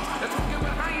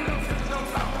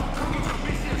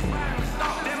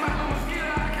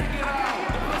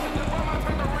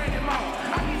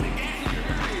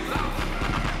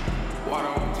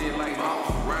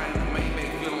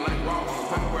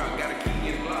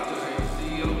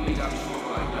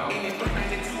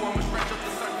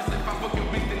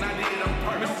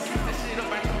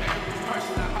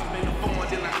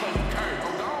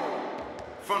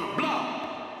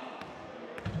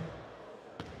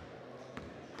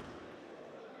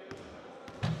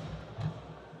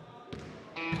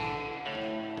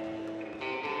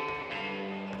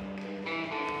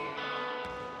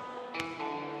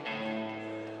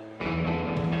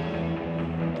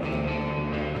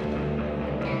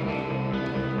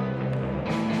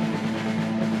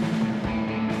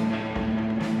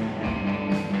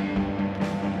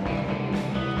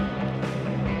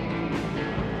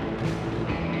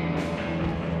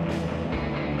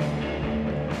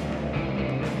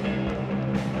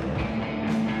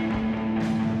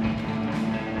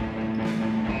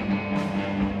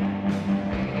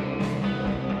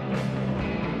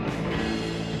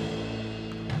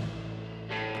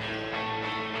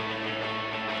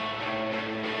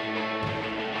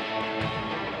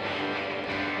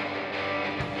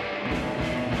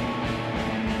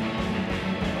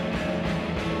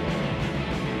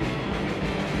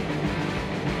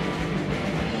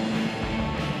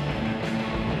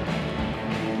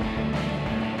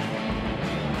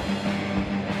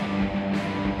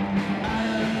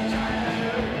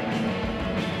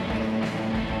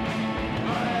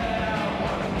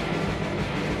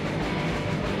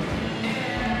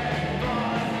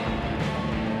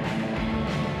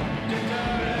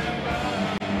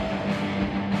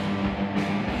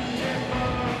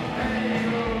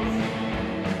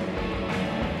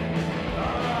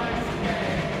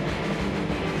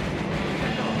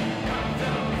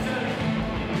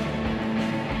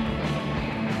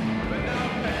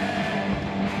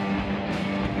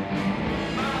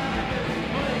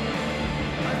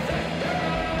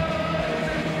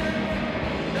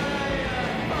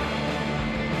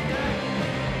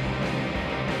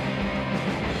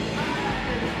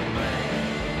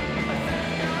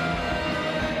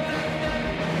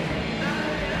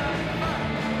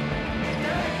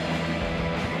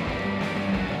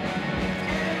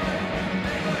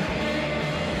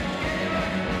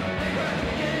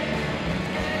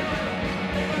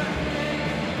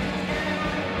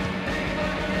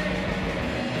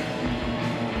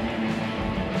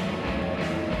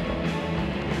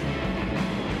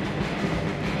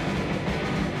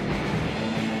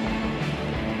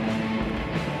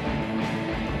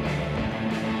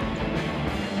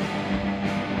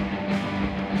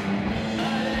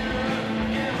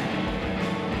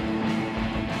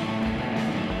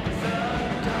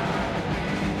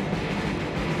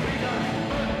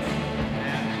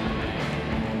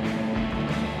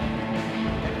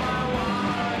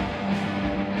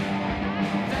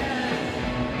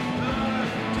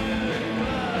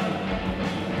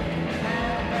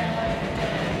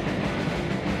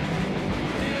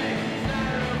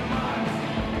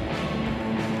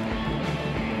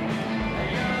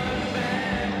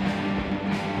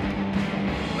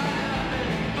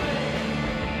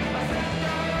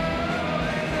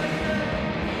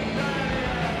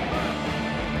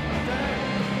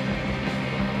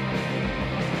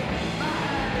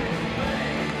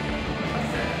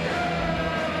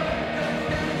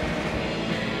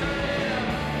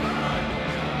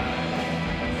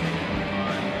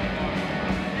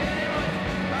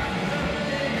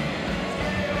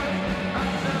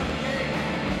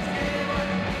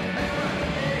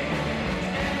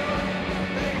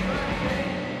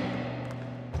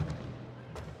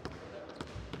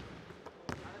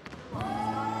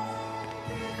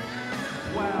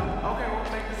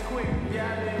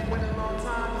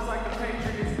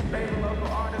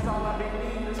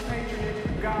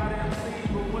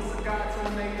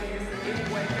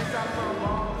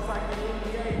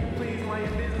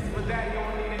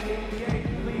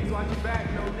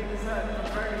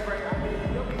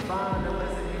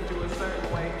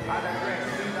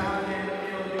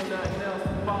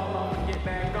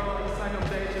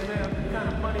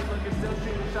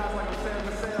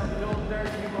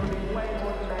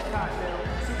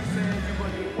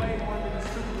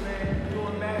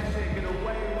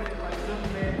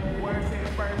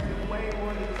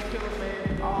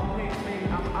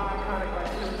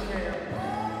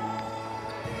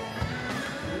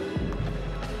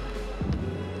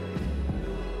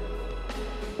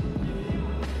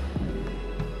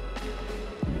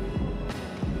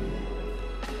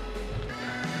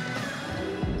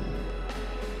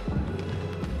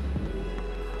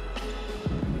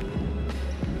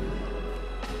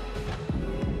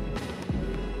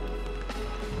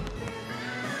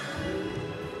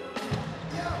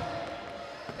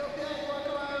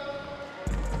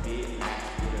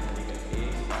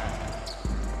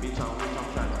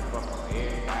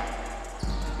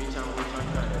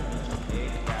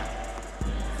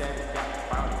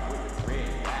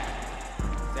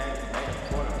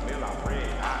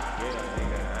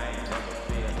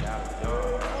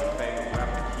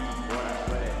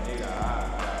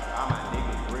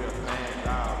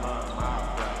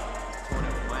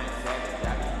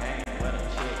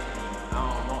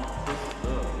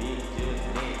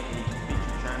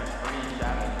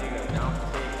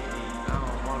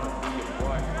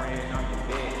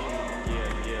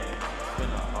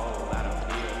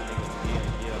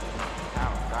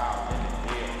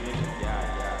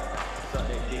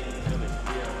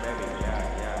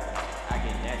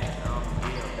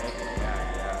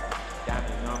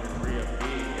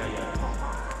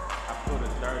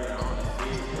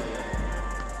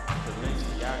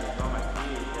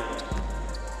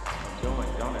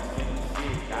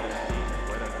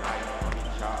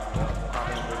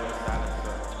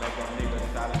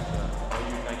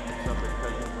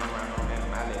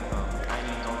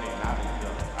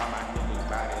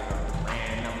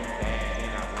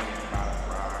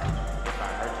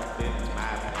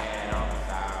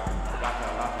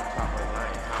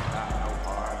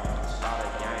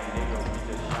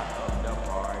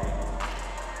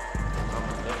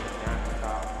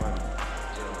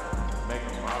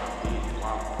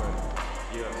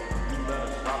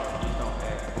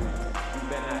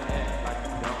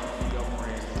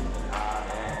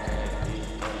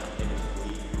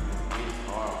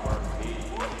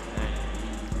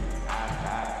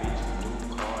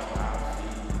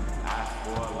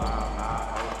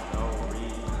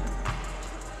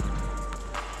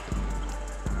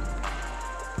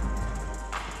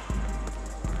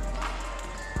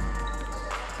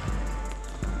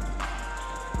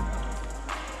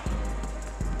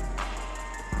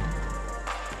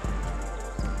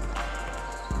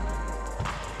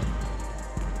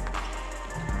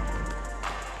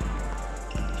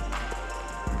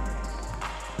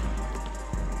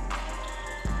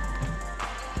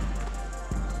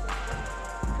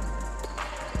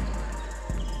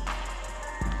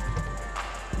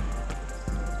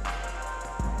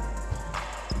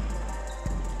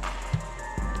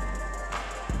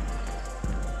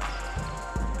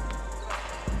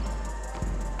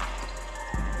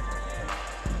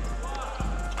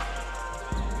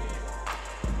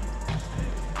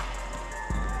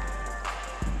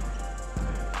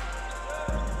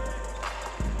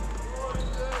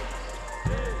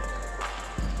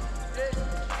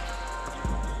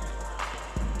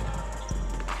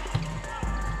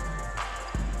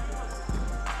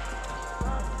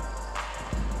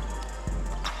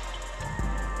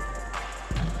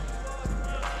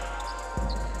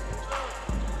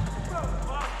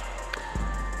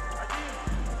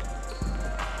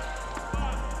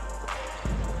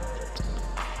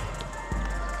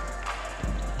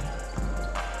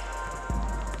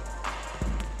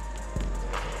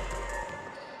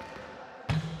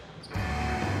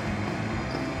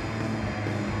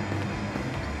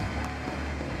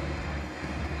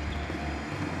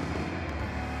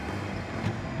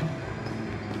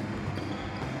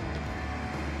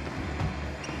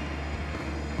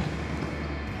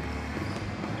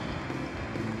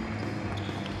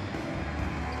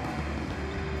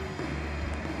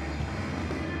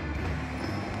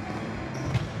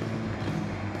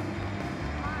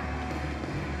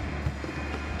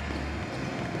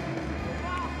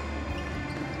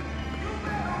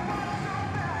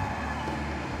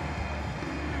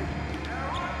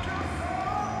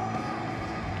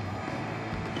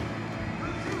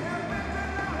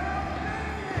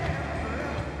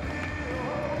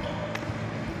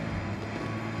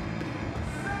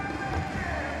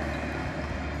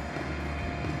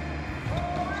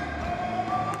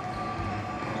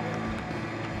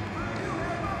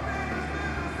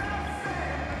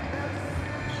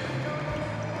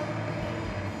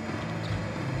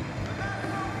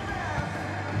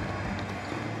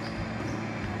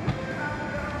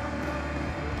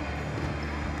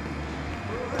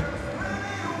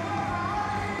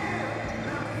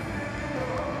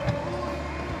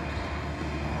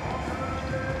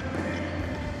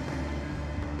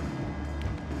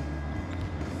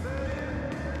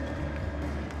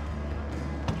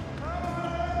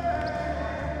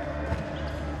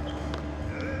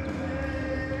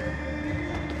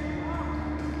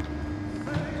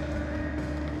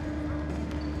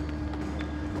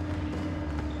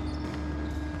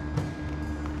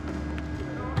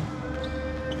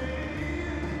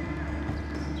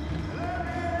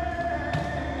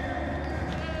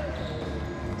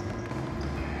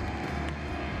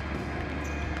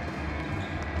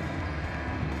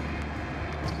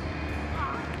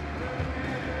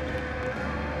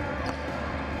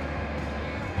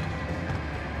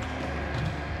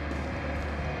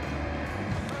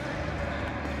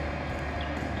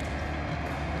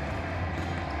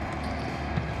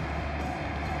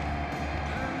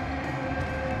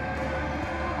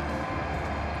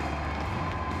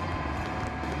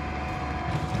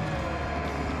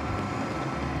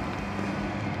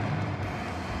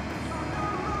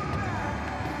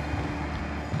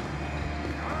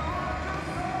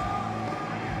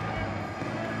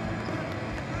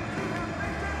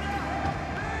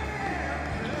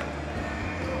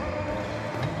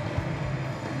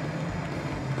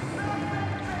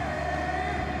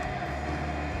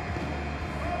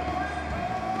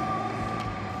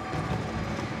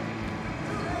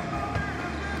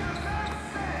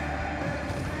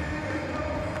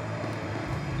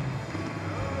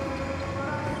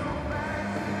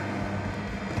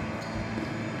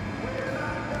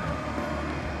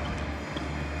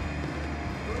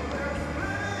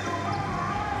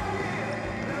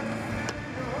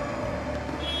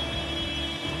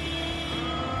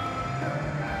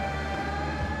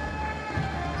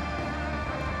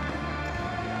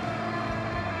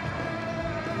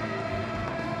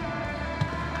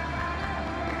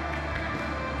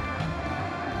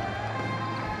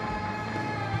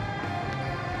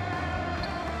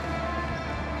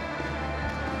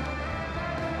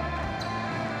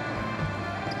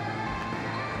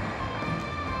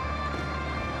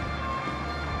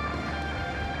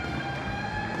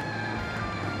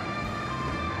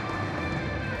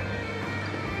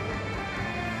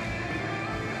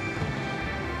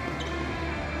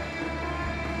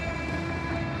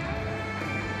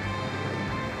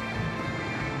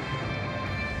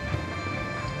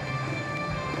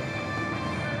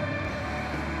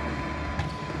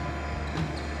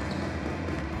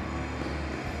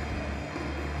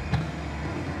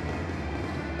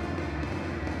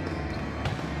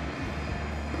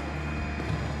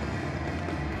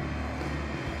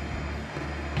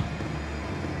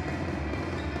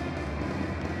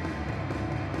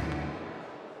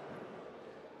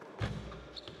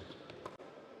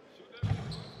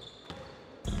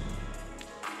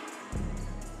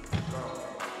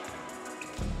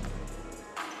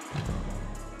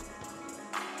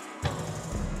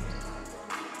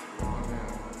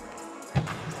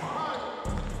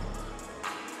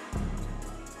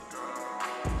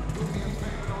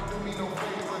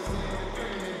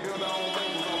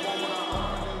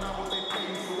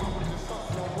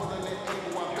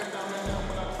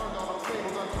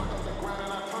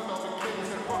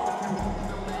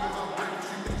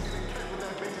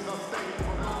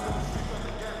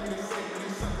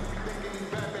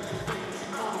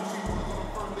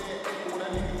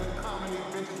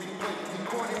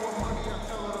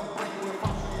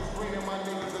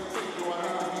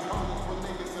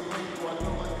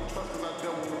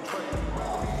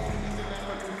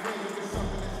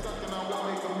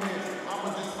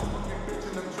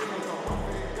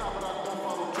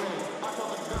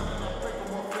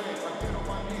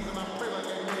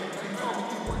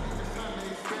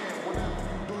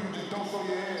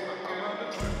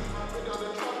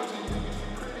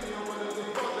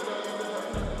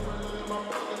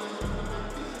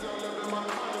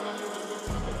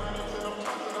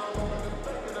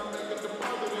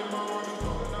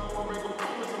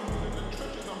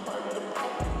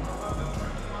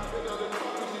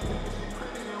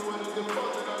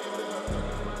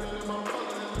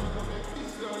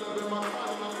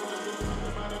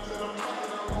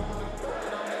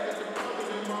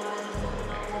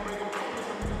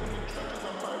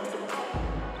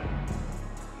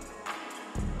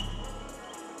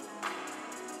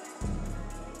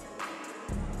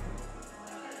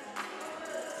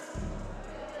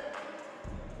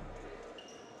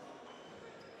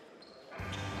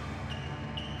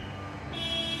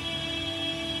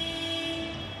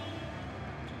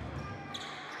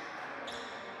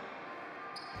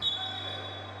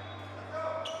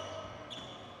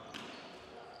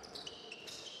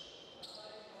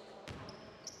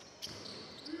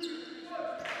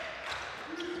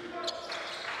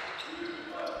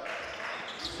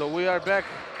 So we are back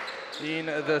in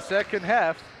the second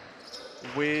half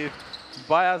with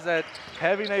BAYAZET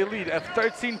having a lead of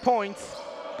 13 points.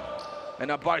 And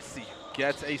now BARSY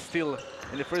gets a steal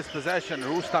in the first possession.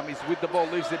 Rustam is with the ball,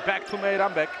 leaves it back to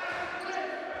Meyrambek.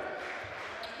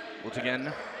 Once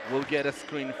again, we'll get a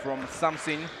screen from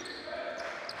Samsin.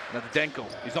 Now Denko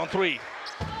is on three.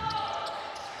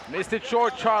 Missed it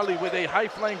short, Charlie with a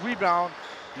high-flying rebound.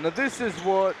 Now this is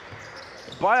what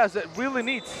BAYAZET really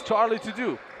needs Charlie to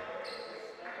do.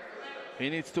 He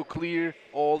needs to clear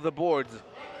all the boards.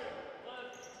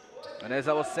 And as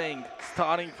I was saying,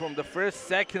 starting from the first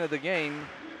second of the game,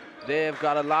 they've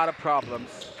got a lot of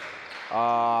problems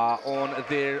on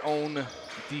their own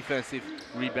defensive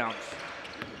rebounds.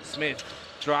 Smith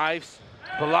drives,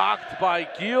 blocked by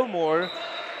Gilmore.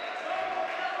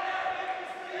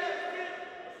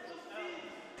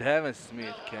 Devin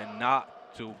Smith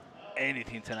cannot do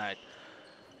anything tonight.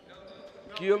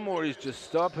 Gilmore is just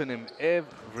stopping him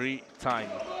every time.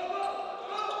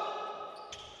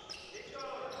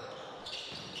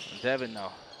 Devin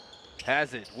now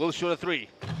has it, will shoot a three.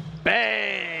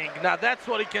 Bang! Now that's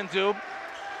what he can do.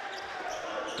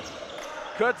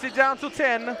 Cuts it down to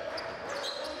 10.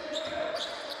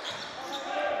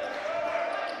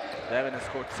 Devin has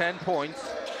scored 10 points.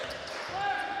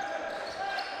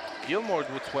 Gilmore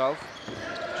with 12.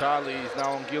 Charlie is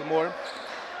now on Gilmore.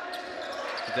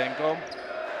 Denko.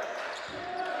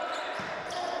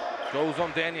 Goes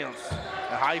on Daniels.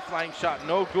 A high-flying shot,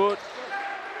 no good.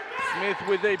 Smith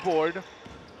with a board.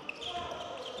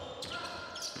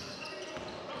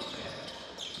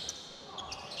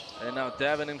 And now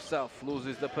Devin himself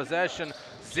loses the possession.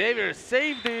 Xavier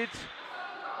saved it.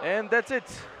 And that's it.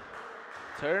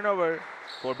 Turnover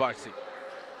for BARSY.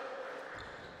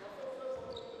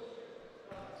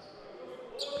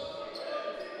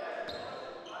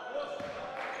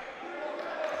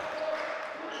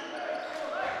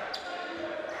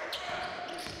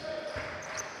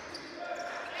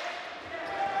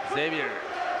 Xavier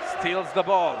steals the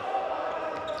ball.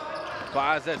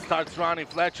 BAYAZET starts running.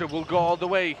 Fletcher will go all the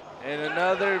way. And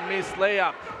another missed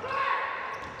layup.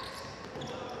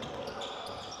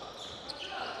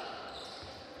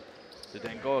 To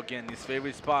then go again, his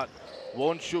favorite spot.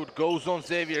 Won't shoot, goes on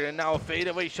Xavier, and now a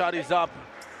fadeaway shot is up,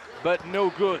 but no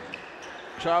good.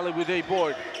 Charlie with a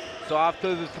board. So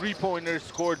after the three-pointers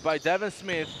scored by Devin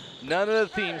Smith, none of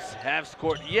the teams have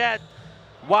scored yet.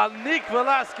 While Nick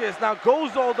Velasquez now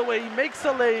goes all the way, he makes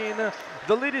a lane.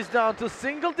 The lead is down to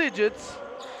single digits.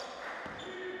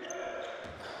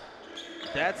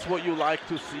 That's what you like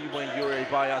to see when you're a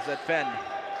BAYAZET fan.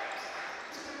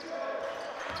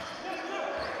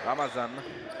 Ramazan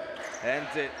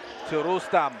hands it to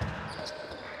Rustam.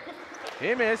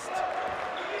 He missed.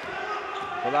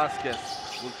 Velasquez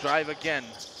will drive again.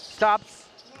 Stops.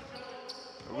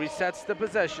 Resets the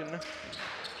possession.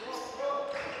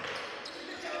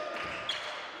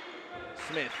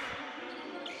 Smith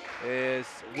is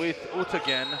with Ut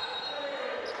again.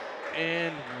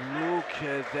 And look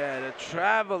at that, a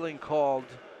traveling called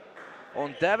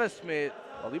on Devin Smith.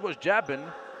 Well, he was jabbing.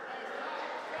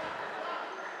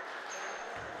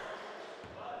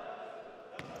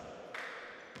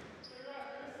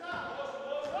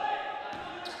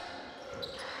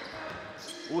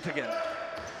 Ut again,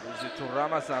 gives it to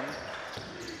Ramazan.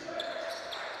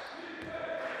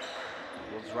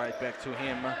 Goes right back to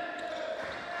him.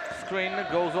 Screen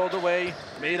goes all the way.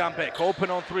 Meyrambek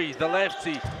open on three. The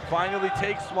lefty finally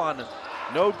takes one.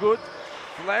 No good.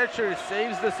 Fletcher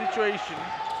saves the situation.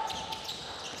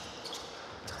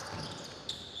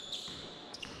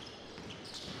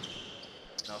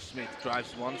 Now Smith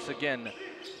drives once again.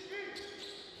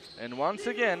 And once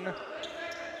again,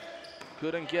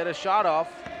 couldn't get a shot off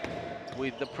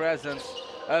with the presence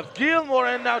of Gilmore.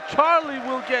 And now Charlie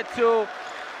will get to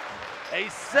a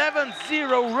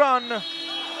 7-0 run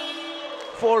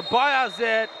for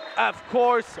BAYAZET. Of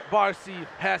course, BARSY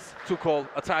has to call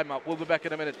a timeout. We'll be back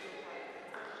in a minute.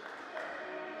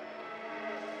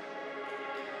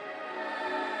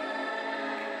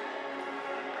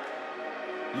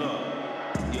 Look,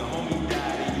 your homie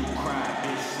died and you cried,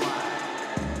 bitch, slide.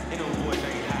 Ain't no boys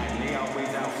ain't hiding, they always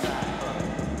outside.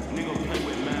 Nigga play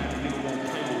with mine, nigga won't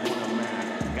play with one of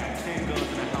mine. Got 10 guns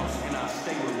in the house and I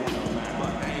stay with one of mine.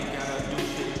 But I ain't gotta do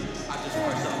shit, I just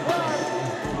press up money.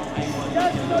 Ain't what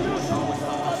you do, always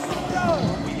love us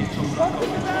something. We get choked up, like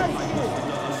us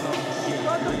with us something. Yeah,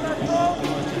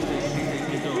 just they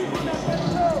get the money.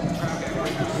 Trap that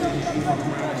right to city, we fuck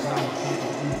around and stop.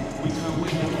 We come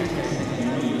with them, catch that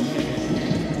nigga.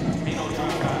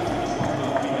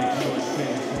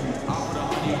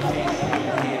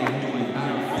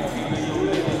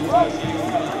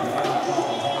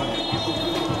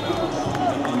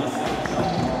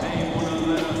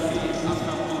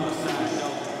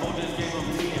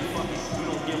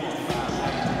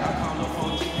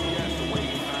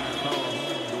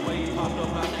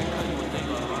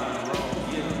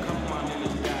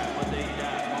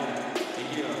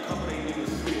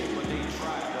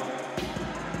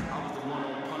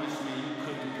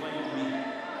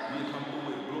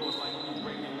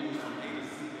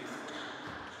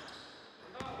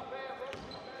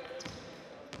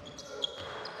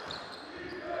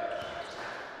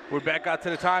 We're back out to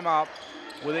the timeout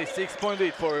with a 6-point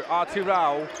lead for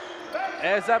ATYRAU.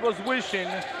 As I was wishing,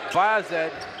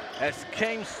 BAYAZET has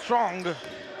came strong to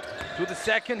the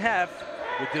second half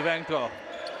with Divenko.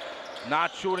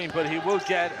 Not shooting, but he will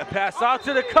get a pass out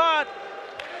to the cut.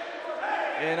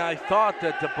 And I thought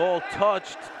that the ball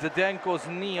touched Divenko's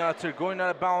knee after going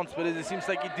out of bounds, but it seems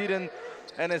like it didn't.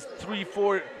 And it's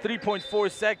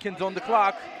 3.4 seconds on the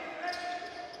clock.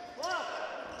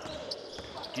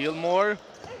 Gilmore.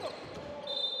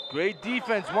 Great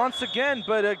defense once again,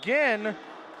 but again.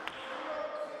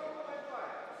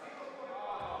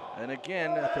 And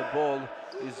again, the ball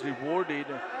is rewarded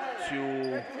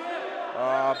to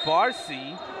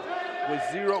BARSY with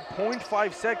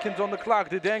 0.5 seconds on the clock.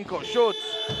 Divenko shoots.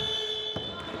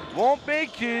 Won't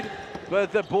make it,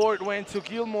 but the board went to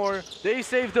Gilmore. They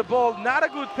saved the ball. Not a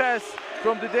good pass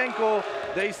from Divenko.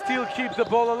 They still keep the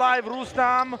ball alive.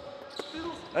 Rustam.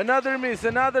 Another miss,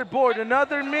 another board,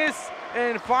 another miss.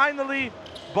 And finally,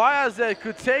 BAYAZET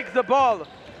could take the ball.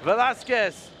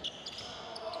 Velasquez.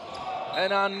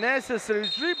 An unnecessary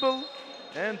dribble.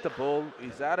 And the ball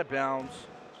is out of bounds.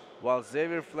 While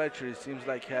Xavier Fletcher, it seems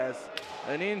like, has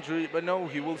an injury. But no,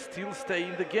 he will still stay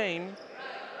in the game.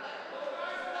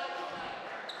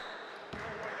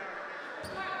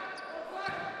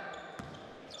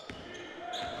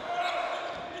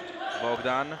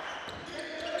 Bogdan.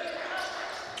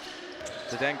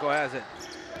 Divenko has it.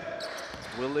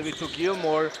 We'll leave it to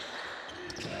Gilmore.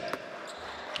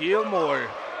 Gilmore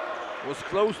was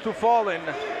close to falling.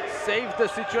 Saved the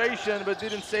situation, but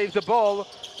didn't save the ball.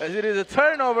 As it is a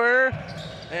turnover.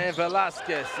 And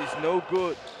Velasquez is no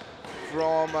good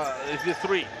from the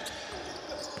three.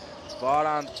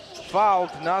 Varan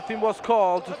fouled, nothing was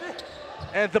called.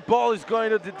 And the ball is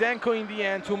going to Divenko in the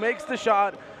end, who makes the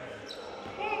shot.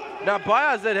 Now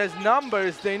BAYAZET has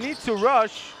numbers, they need to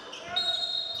rush.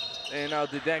 And now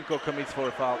Divenko commits for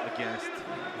a foul against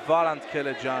Valant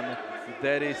Kelejan.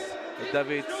 That is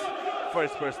David's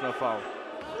first personal foul.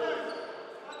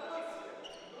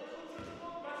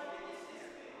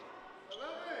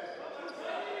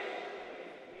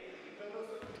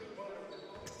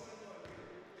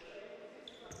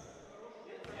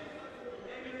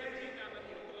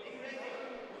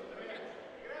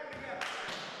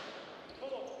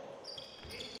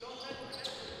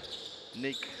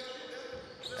 Nick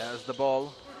has the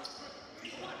ball.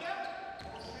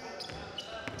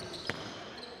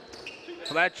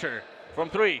 Fletcher from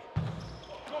three.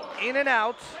 In and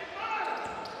out.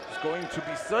 It's going to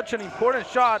be such an important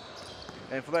shot.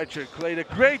 And Fletcher played a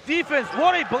great defense.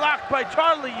 What a block by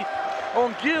Charlie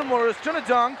on Gilmore. Is trying to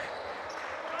dunk.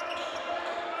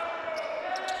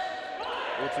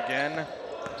 Once again,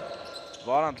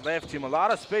 Valant left him a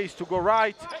lot of space to go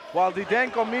right, while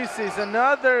Divenko misses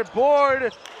another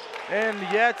board. And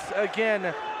yet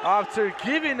again, after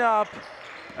giving up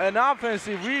an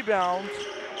offensive rebound,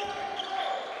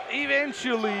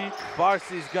 eventually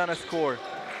BARSY is gonna score.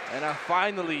 And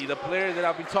finally, the player that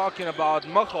I've been talking about,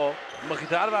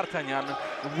 Mkhidar Vartanyan,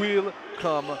 will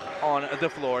come on the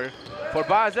floor for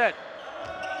BAYAZET.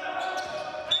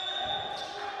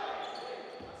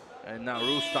 And now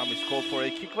Rustam is called for a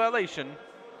kick violation.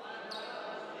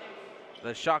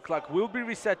 The shot clock will be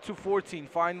reset to 14.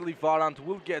 Finally, Varant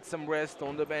will get some rest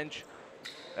on the bench,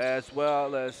 as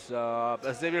well as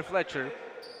Xavier Fletcher.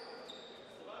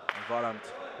 And Varant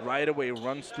right away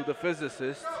runs to the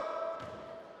physicist.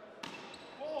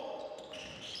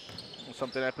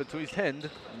 Something happened to his hand,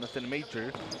 nothing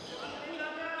major.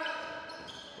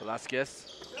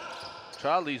 Velasquez.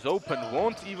 Charlie's open,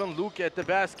 won't even look at the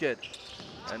basket.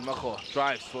 And Macho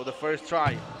drives for the first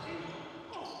try.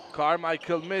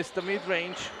 Carmichael missed the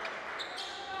mid-range.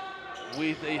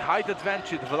 With a height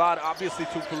advantage, Vlad obviously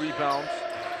took the rebound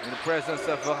in the presence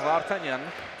of Vartanyan.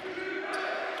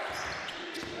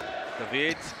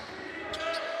 David.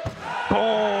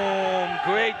 Boom!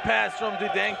 Great pass from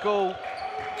Didenko.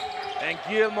 And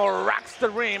Gilmore racks the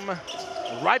rim.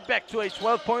 Right back to a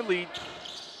 12-point lead.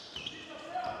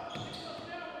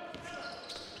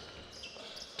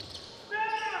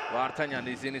 Vartanyan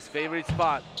is in his favorite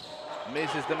spot.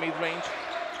 Misses the mid-range.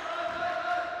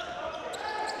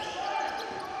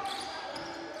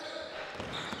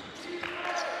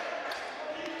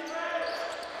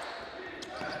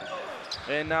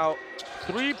 And now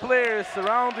 3 players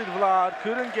surrounded Vlad,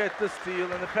 couldn't get the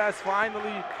steal, and the pass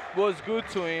finally was good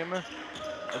to him.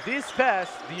 This pass,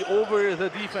 the over the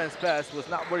defense pass, was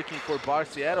not working for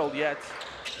BARSY at all yet,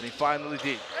 and he finally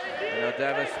did. And now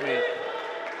Devin Smith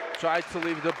tried to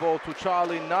leave the ball to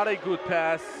Charlie, not a good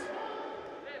pass.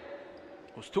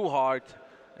 It was too hard,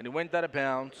 and he went out of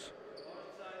bounds.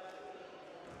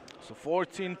 So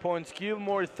 14 points,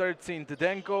 Gilmore 13,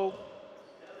 Didenko.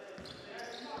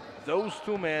 Those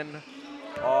 2 men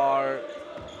are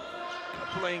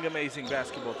playing amazing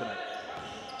basketball tonight.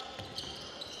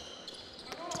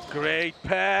 Great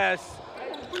pass,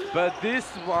 but this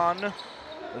one,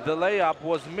 the layup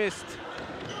was missed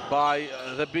by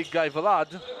the big guy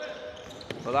Vlad.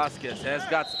 Velasquez has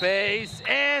got space,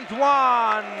 and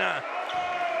one!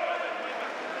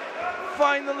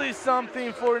 Finally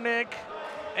something for Nick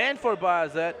and for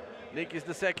BAYAZET. Nick is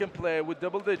the second player with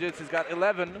double digits, he's got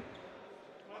 11.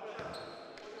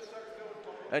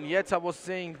 And yet I was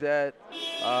saying that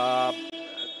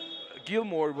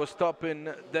Gilmore was stopping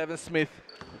Devin Smith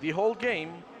the whole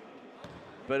game.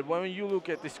 But when you look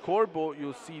at the scoreboard,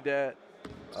 you'll see that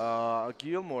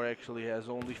Gilmore actually has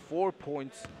only 4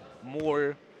 points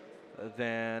more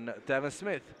than Devin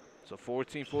Smith. So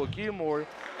 14 for Gilmore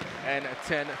and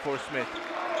 10 for Smith.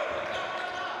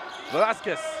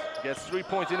 Velasquez gets 3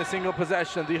 points in a single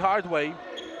possession the hard way.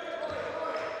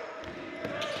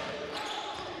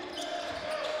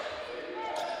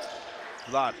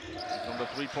 Vlad is on the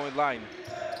 3-point line.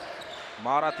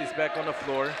 Marat is back on the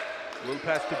floor. Will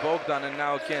pass to Bogdan, and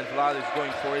now again Vlad is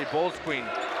going for a ball screen.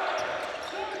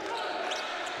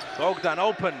 Bogdan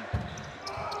open.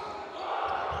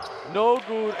 No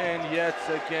good, and yet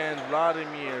again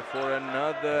Vladimir for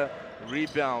another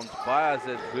rebound.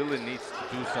 BAYAZET really needs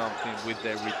to do something with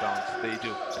their rebounds. They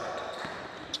do.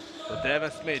 So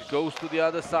Devin Smith goes to the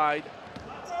other side.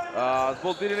 The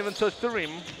ball didn't even touch the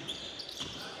rim.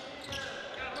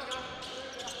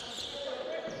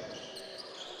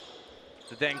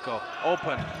 Didenko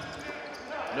open.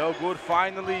 No good.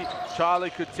 Finally, Charlie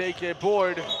could take a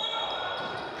board.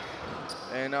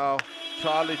 And now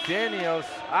Charlie Daniels,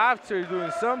 after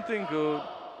doing something good,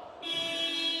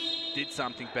 did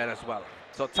something bad as well.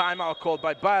 So timeout called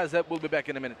by BAYAZET. We'll be back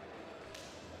in a minute.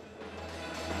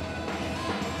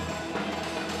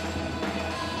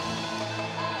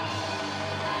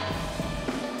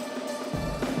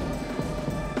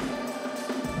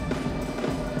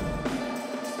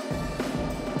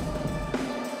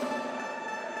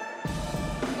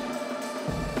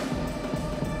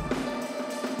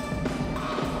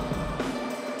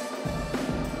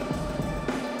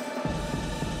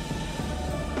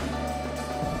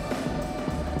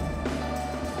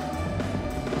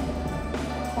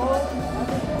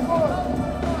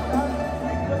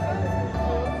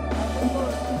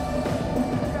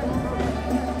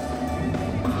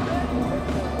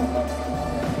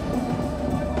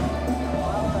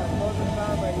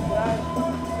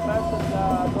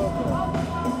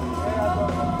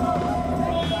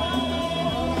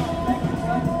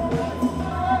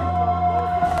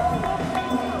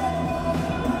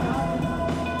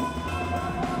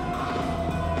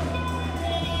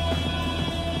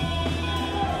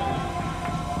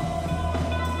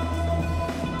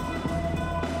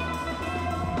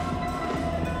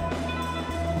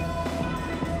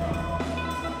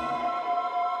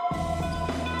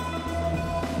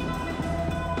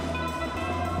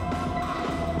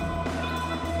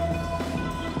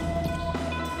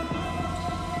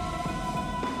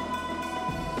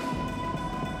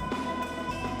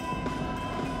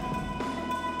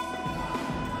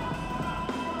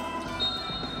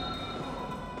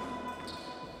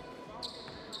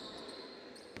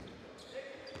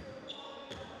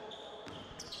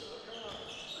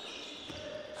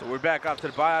 So we're back after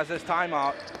Bayazet's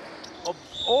timeout.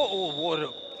 Oh, what a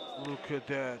look at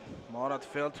that. Marat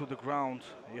fell to the ground.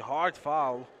 A hard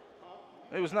foul.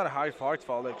 It was not a hard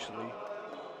foul actually.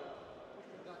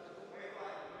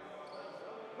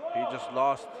 He just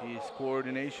lost his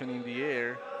coordination in the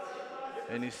air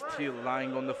and is still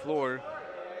lying on the floor.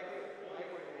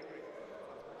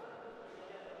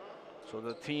 So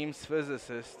the team's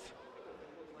physicist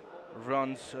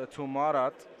runs to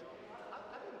Marat.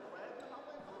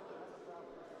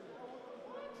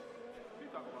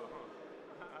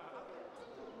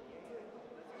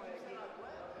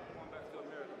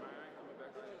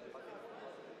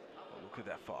 Look at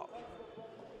that foul.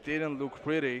 Didn't look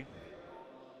pretty.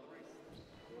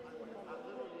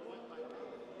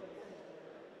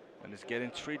 And is getting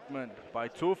treatment by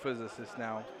two physicists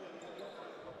now.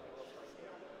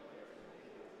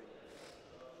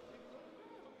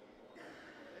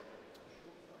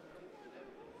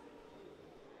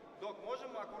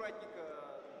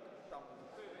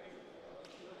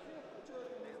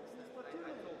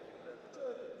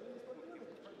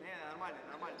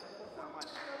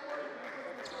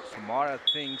 Samara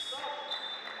thinks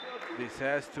this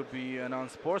has to be an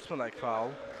unsportsmanlike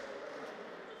foul.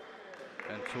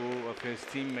 And two of his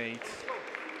teammates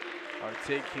are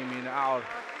taking him out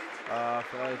of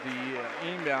the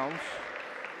inbounds.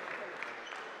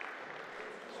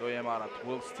 So yeah, Marat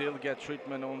will still get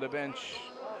treatment on the bench.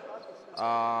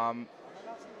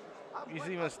 He's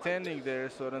even standing there,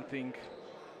 so I don't think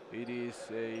it is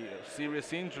a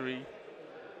serious injury.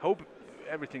 Hope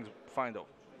everything's fine though.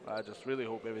 I just really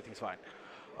hope everything's fine.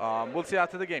 We'll see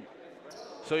after the game.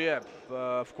 So yeah,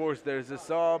 of course there's a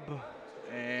sub,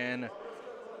 and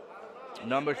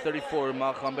number 34,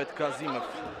 Mohamed Kazimov,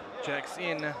 checks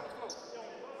in.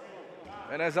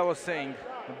 And as I was saying,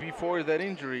 before that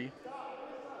injury,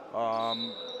 the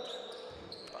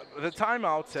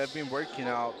timeouts have been working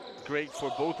out great for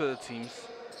both of the teams,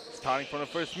 starting from the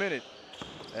first minute.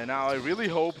 And now I really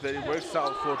hope that it works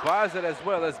out for BAYAZET as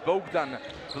well, as Bogdan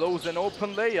blows an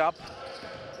open layup.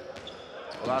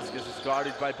 Velasquez is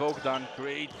guarded by Bogdan.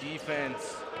 Great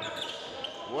defense.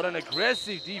 What an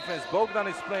aggressive defense Bogdan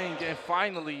is playing, and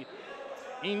finally,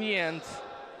 in the end,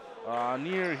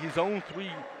 near his own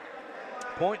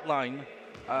three-point line,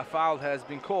 a foul has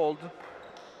been called,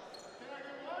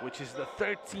 which is the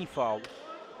 13th foul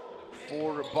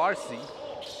for BARSY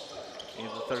in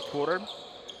the third quarter.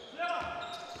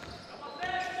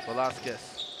 Velasquez.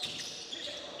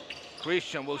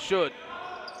 Christian will shoot.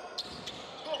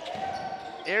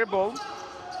 Air ball.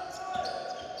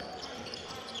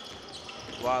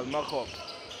 While Makhov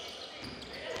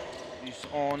is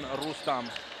on Rustam.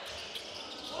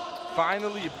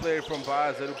 Finally, a player from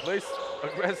BAYAZET who plays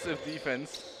aggressive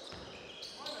defense.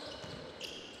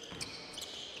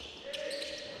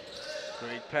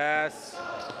 Great pass.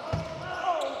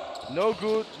 No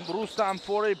good. Rustam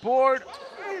for a board.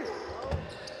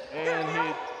 And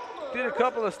he did a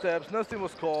couple of steps. Nothing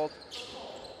was called.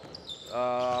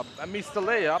 I missed the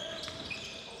layup.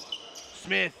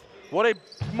 Smith. What a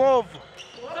move.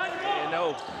 And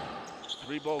no.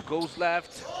 Three ball goes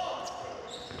left.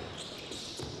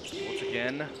 Once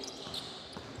again,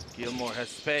 Gilmore has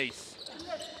space.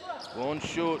 Won't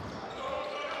shoot.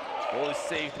 Ball is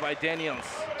saved by Daniels.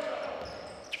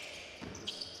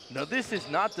 Now this is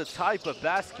not the type of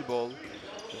basketball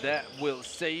that will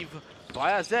save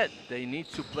BAYAZET. They need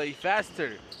to play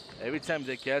faster. Every time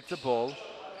they get the ball,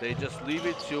 they just leave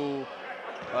it to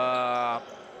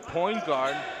point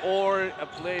guard or a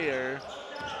player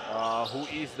who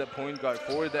is the point guard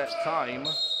for that time.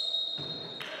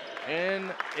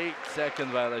 And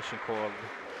 8-second violation called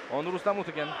on Rustamut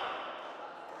again.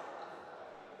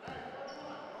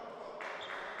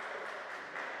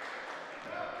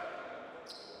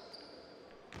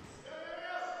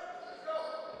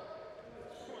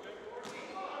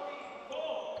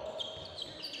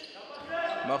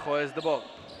 Macho has the ball.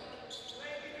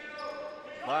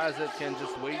 BAYAZET can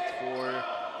just wait for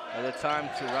the time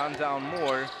to run down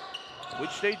more,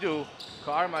 which they do.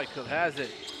 Carmichael has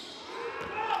it.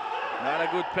 Not a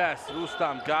good pass.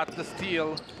 Rustam got the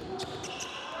steal.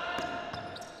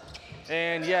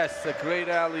 And yes, a great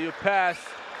alley-oop pass.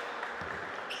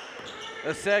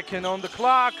 A second on the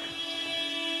clock.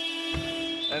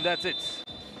 And that's it.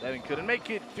 Devin couldn't make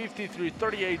it.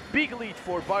 53-38. Big lead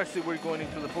for BARSY. We're going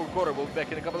into the fourth quarter. We'll be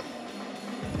back in a couple of...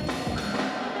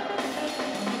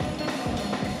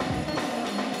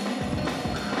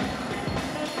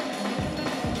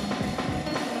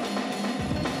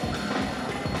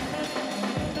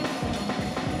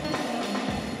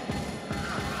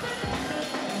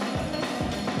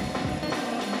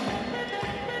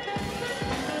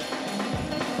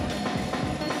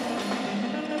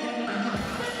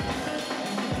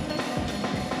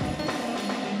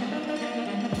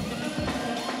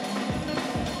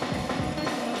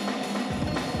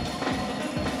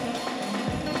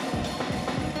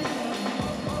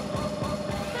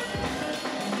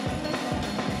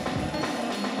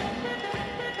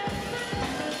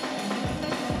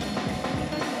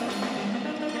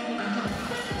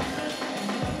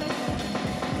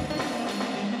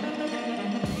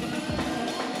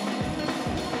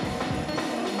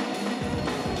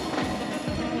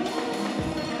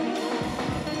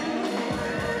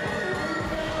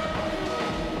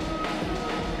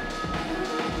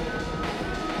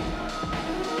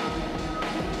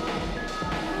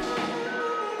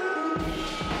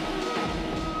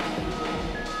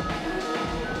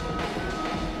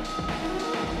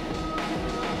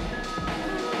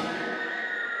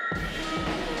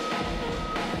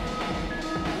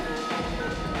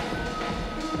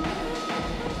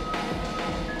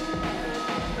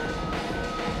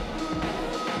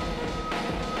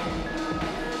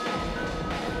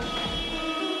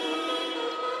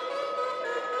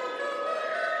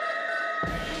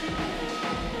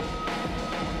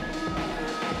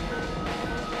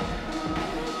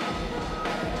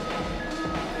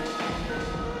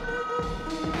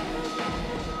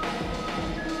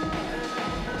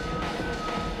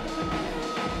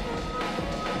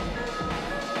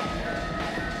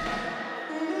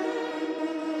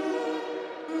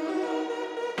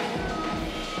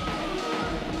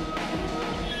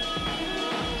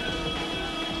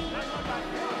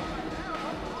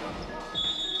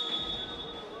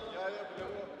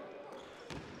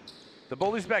 The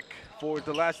ball is back for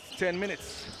the last 10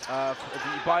 minutes of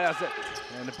the BAYAZET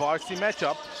and the BARSY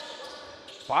matchup.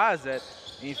 BAYAZET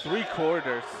in 3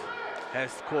 quarters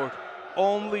has scored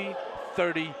only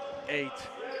 38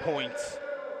 points.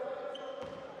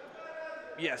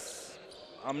 Yes,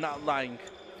 I'm not lying,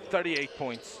 38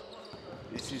 points.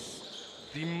 This is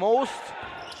the most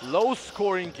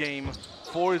low-scoring game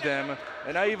for them,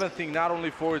 and I even think not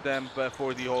only for them, but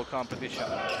for the whole competition.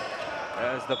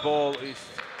 As the ball is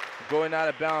going out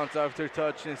of bounds after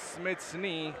touching Smith's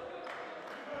knee,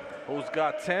 who's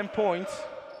got 10 points.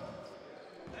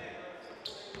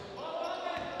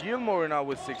 Gilmore now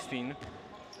with 16.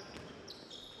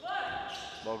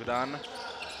 Bogdan.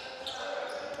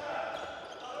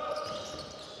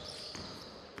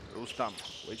 Rustam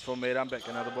waits for Meirambek.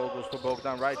 Another ball goes to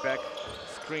Bogdan, right back.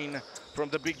 Screen from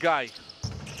the big guy.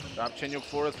 Rabchenyuk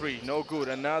for a 3, no good.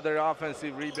 Another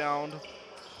offensive rebound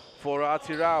for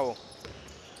ATYRAU.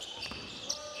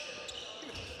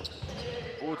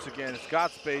 Woods again, it's got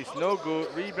space, no good.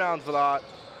 Rebound Vlad.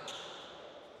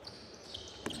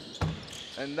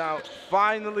 And now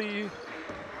finally,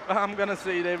 I'm gonna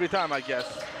say it every time, I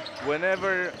guess.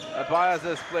 Whenever a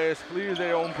BAYAZET players clear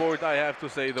their own board, I have to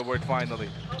say the word finally.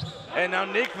 And now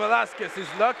Nick Velasquez is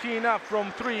lucky enough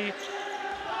from 3.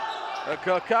 A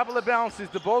couple of bounces,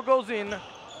 the ball goes in.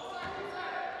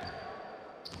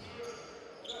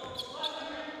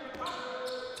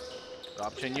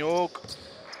 Rabchenyuk.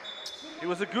 It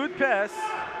was a good pass,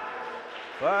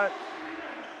 but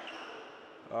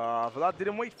Vlad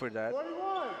didn't wait for that.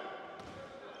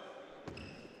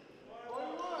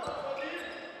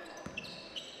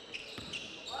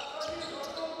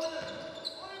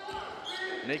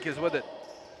 Nick is with it.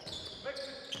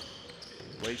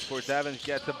 Waits for Devin to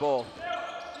get the ball.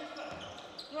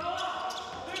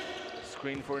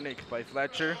 Screen for Nick by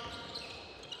Fletcher.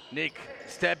 Nick,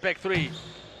 step back 3.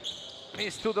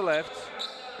 Missed to the left.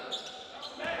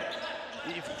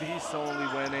 If this only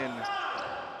went in.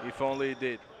 If only it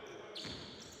did.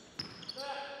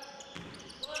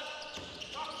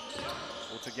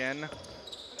 Once again.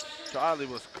 Charlie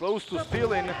was close to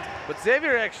stealing, but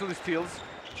Xavier actually steals.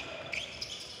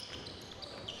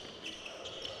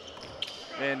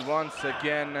 And once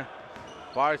again,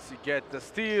 BARSY get the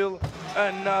steal.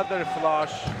 Another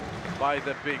flush by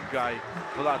the big guy,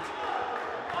 Vlad.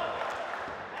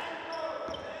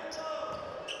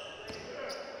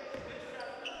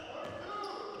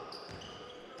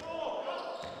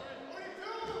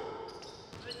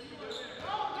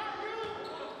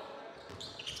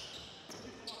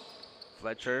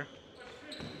 Fletcher.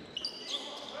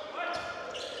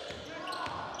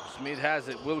 Smith has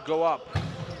it, will go up,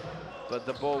 but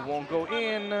the ball won't go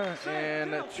in.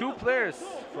 And 2 players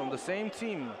from the same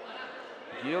team,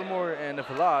 Gilmore and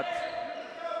Vlad,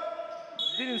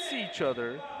 didn't see each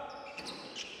other,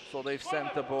 so they've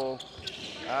sent the ball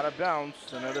out of bounds.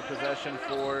 Another possession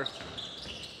for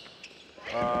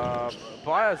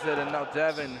BAYAZET, and now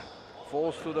Devin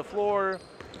falls to the floor.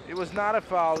 It was not a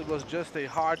foul, it was just a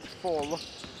hard fall,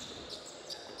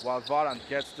 while Varan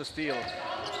gets the steal.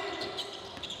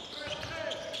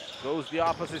 Goes the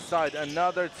opposite side,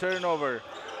 another turnover.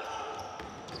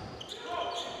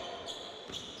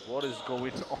 What is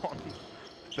going on?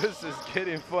 This is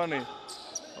getting funny.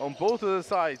 On both of the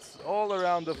sides, all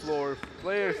around the floor,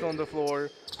 players on the floor.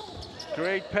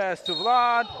 Great pass to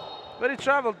Vlad, but he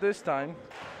traveled this time.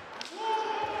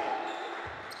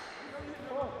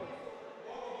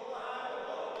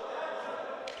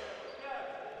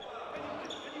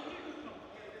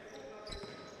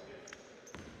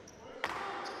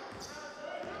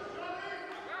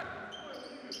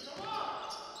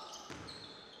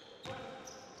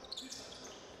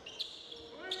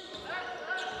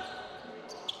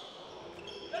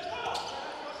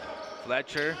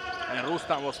 Fletcher, and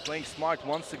Rustam was playing smart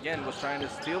once again, was trying to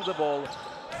steal the ball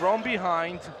from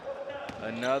behind.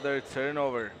 Another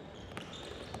turnover.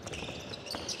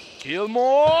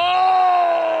 Gilmore!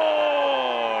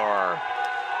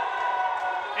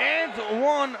 And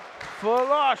one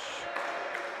flush.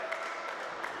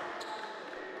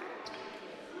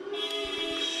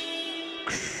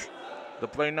 The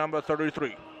play number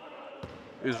 33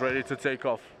 is ready to take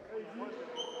off.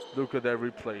 Look at that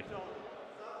replay.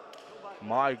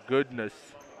 My goodness.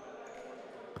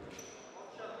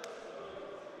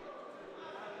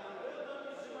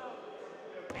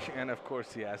 And of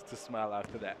course he has to smile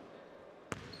after that.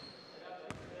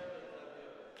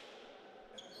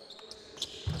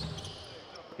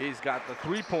 He's got the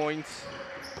 3 points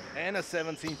and a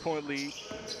 17-point lead.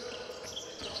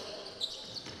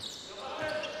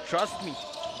 Trust me,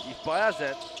 if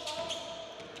BAYAZET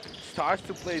starts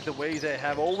to play the way they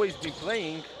have always been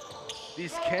playing,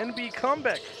 this can be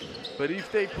comeback. But if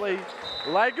they play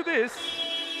like this,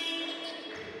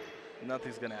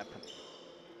 nothing's gonna happen.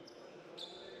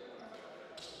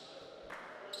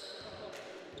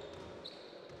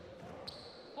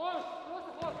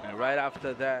 And right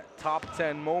after that top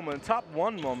 10 moment, top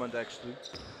 1 moment actually,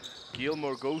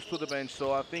 Gilmore goes to the bench.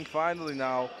 So I think finally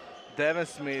now Devin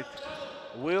Smith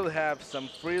will have some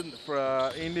freedom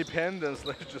for independence,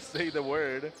 let's just say the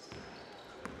word.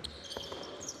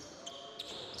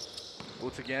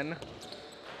 Woods again.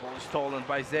 Ball is stolen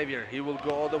by Xavier. He will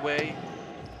go all the way.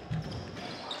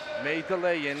 Made the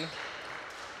lay-in.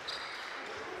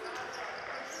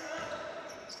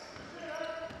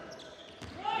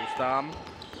 Rustam.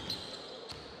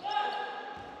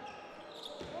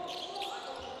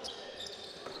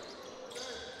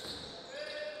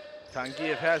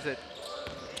 Tangiev has it.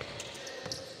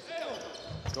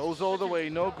 Goes all the way,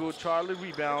 no good. Charlie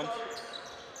rebound.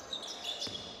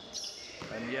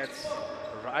 And yet,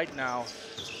 right now,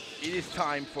 it is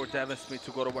time for Devin Smith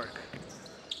to go to work.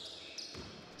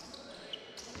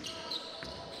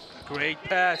 Great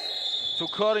pass to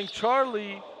cutting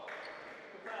Charlie.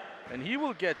 And he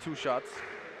will get 2 shots.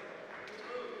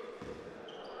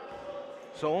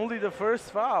 So only the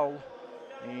first foul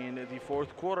in the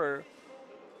 4th quarter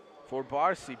for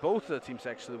BARSY. Both of the teams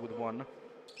actually with 1.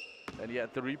 And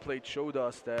yet the replay showed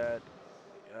us that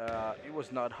it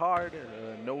was not hard,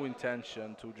 no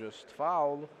intention to just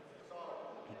foul.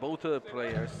 Both of the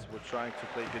players were trying to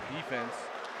play good defense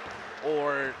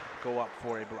or go up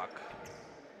for a block.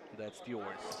 That's the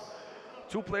orders.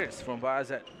 2 players from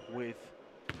BAYAZET with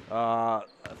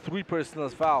 3 personal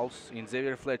fouls in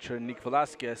Xavier Fletcher and Nick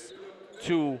Velasquez,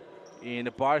 2 in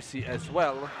BARSY as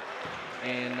well,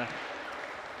 and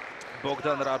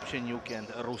Bogdan Rabchenyuk and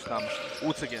Rustam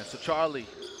Utsegen. So Charlie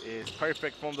is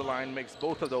perfect from the line, makes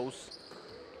both of those.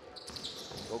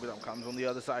 Bogdan comes on the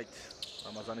other side.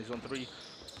 Ramazan is on 3.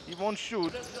 He won't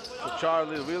shoot, so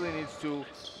Charlie really needs to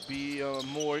be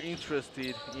more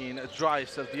interested in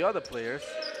drives of the other players.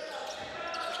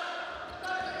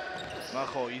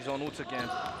 Macho is on Utsegen.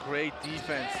 Great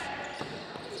defense.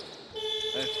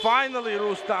 And finally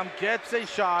Rustam gets a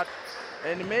shot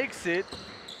and makes it.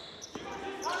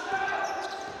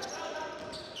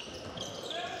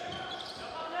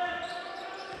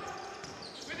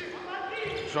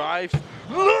 Drives.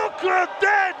 Look at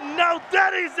that! Now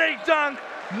that is a dunk.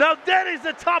 Now that is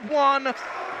the top 1.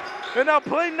 And now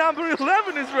play number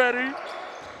 11 is ready.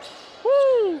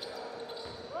 Woo!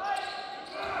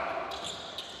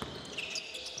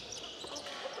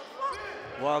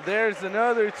 Well, there's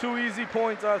another 2 easy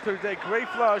points after that great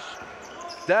flush.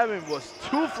 Devin was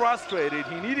too frustrated.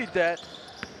 He needed that.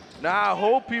 Now I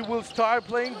hope he will start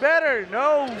playing better.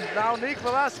 No, now Nick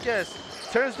Velasquez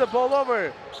turns the ball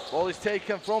over. Ball is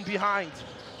taken from behind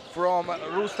from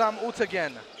Rustam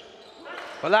Utsegen.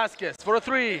 Velasquez for a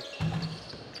 3.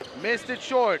 Missed it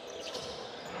short.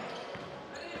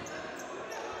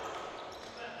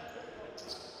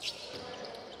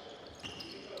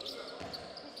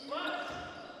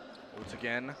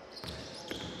 Utsegen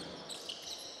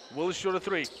will shoot a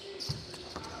 3.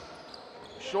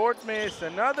 Short miss,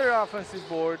 another offensive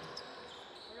board.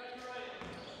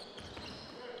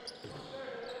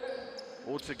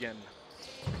 Utsegen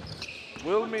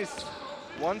will miss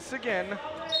once again.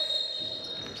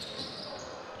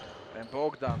 And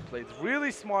Bogdan played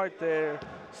really smart there,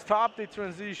 stopped the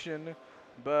transition,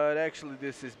 but actually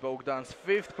this is Bogdan's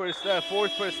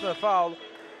 4th personal foul.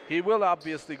 He will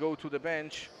obviously go to the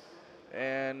bench,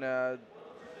 and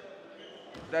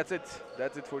that's it.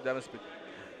 That's it for Devin Smith.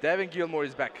 Devin Gilmore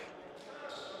is back.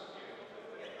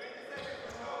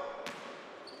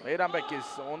 Meiranbek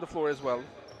is on the floor as well.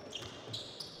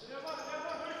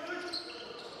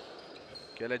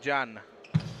 Kelejan,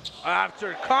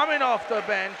 after coming off the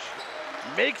bench,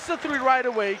 makes a three right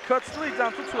away, cuts the lead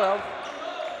down to 12.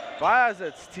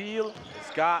 BAYAZET still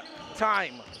has got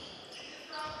time.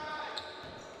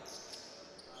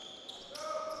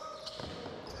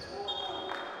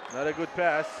 Not a good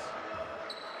pass.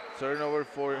 Turnover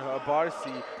for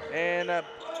BARSY. And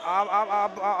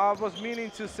I was meaning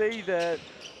to say that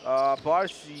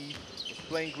BARSY is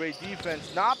playing great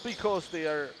defense, not because they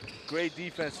are great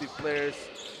defensive players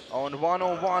on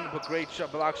one-on-one, but great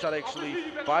shot, block shot actually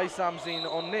by Samzin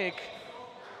on Nick.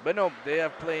 But no, they are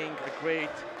playing a great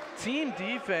team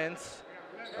defense.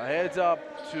 A heads up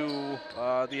to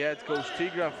the head coach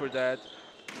Tigran for that.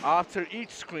 After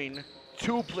each screen,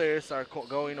 2 players are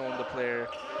going on the player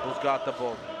who's got the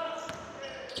ball.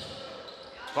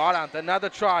 Varant, another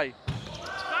try.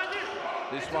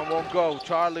 This one won't go.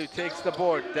 Charlie takes the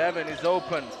board. Devin is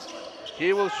open.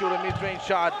 He will shoot a mid-range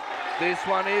shot. This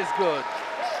one is good.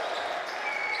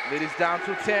 Lead is down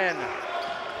to 10.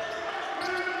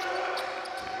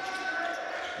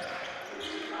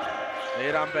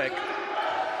 Beck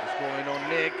is going on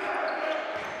Nick.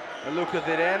 And look at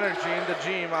that energy in the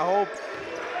gym. I hope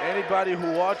anybody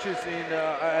who watches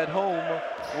at home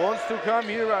wants to come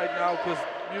here right now, because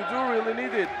you do really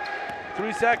need it.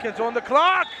 3 seconds on the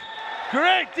clock.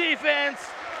 Great defense.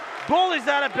 Ball is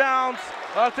out of bounds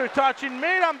after touching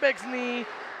Beck's knee.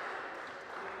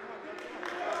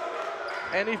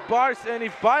 And if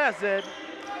BAYAZET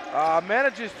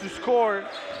manages to score,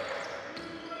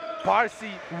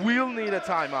 BARSY will need a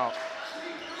timeout.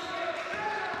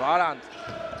 Varant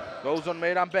goes on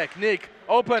Beck. Nick,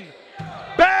 open.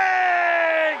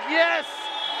 Bang! Yes!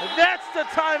 That's the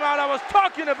timeout I was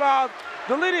talking about.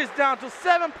 The lead is down to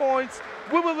 7 points.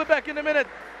 We will be back in a minute.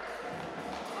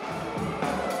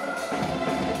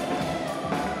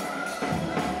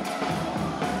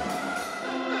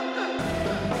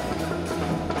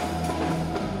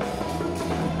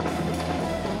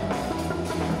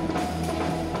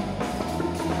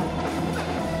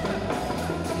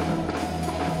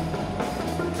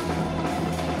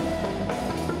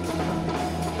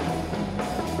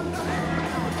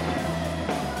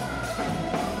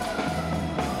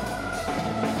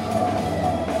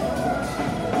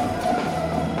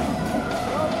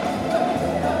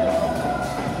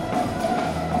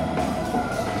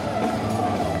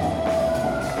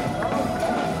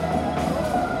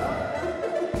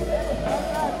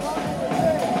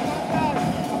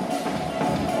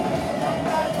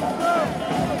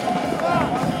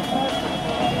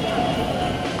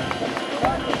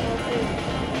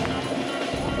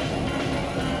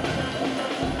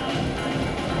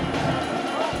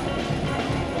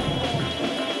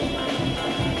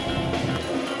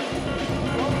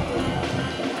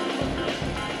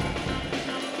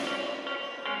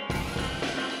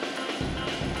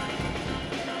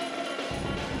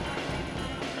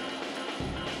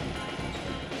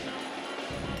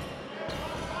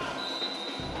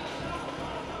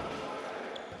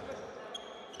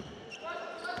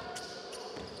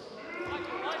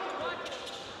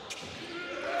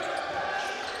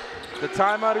 The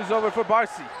timeout is over for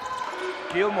BARSY.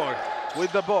 Gilmore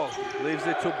with the ball. Leaves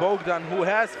it to Bogdan, who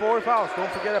has 4 fouls.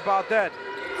 Don't forget about that.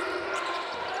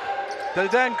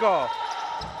 Deldenko.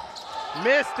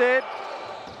 Missed it.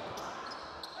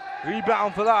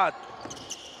 Rebound Vlad.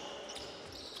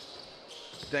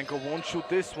 Deldenko won't shoot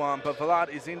this one, but Vlad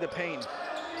is in the paint.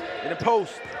 In the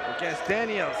post against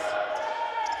Daniels.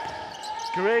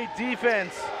 Great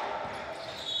defense.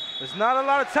 There's not a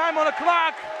lot of time on the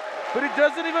clock, but it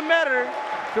doesn't even matter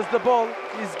because the ball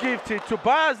is gifted to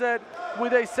BAYAZET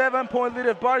with a 7-point lead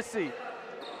of BARSY.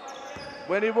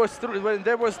 When there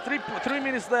was 3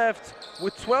 minutes left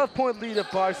with 12-point lead of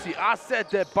BARSY, I said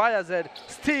that BAYAZET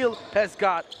still has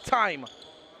got time.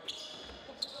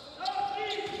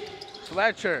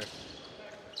 Fletcher.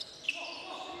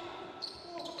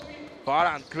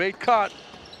 Varant, great cut.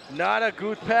 Not a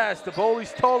good pass. The ball is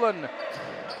stolen.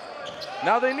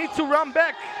 Now they need to run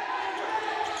back.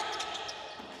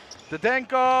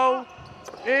 Deldenko,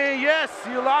 yes,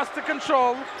 he lost the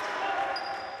control.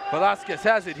 Velasquez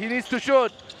has it, he needs to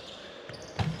shoot.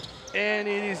 And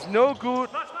it is no good.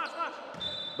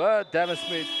 But Devin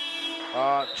Smith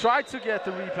tried to get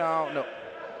the rebound,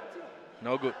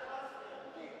 no good.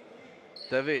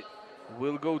 David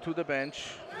will go to the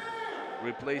bench,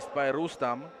 replaced by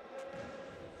Rustam.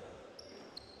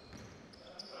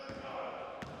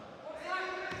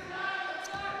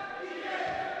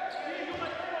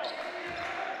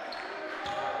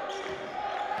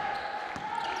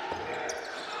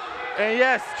 And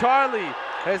yes, Charlie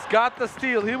has got the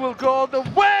steal. He will go all the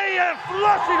way and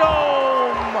flush it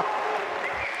home.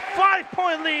 5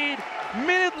 8-point lead,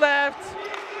 minute left.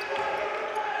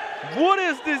 What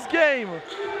is this game?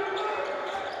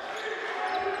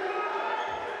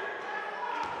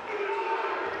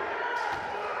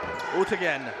 Ut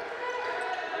again.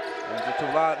 And it to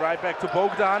right back to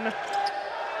Bogdan.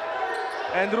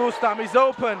 And Rustam is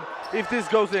open if this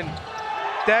goes in.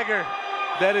 Dagger,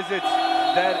 that is it.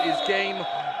 That is game.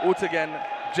 Ut again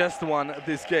just won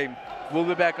this game. We'll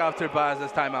be back after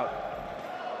BAYAZET's timeout.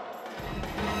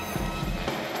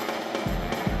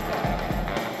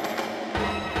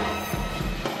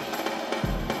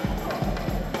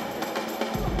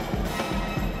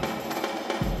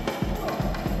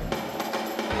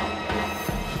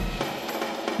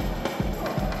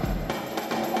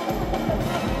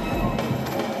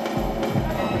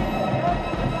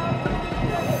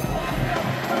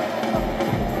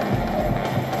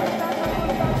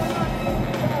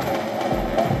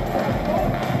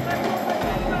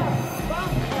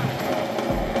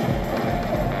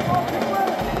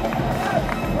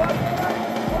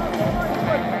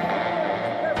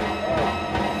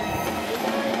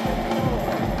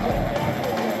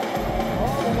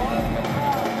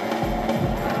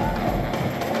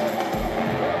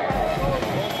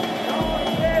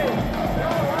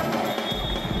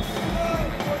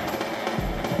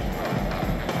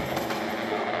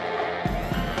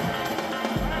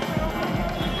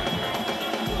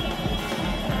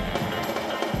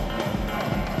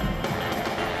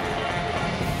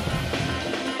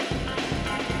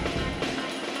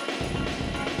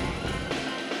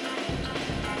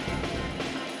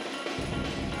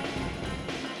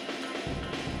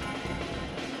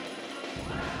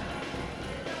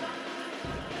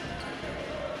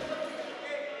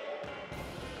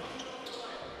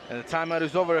 And the timeout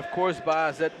is over. Of course,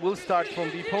 BAYAZET will start from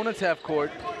the opponent's half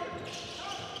court.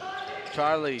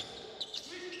 Charlie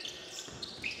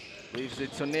leaves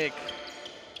it to Nick.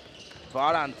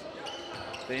 Varant.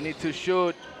 They need to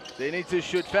shoot. They need to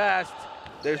shoot fast.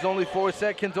 There's only 4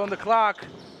 seconds on the clock.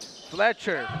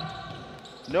 Fletcher.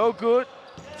 No good.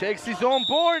 Takes his own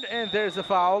board, and there's a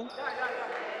foul.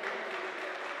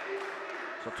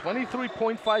 So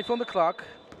 23.5 on the clock.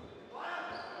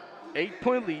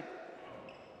 8-point lead.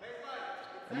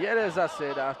 And yet, as I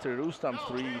said, after Rustam's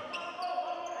 3,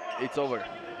 it's over.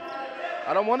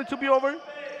 I don't want it to be over.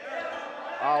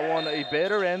 I want a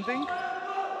better ending.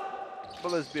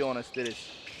 But let's be honest, it is.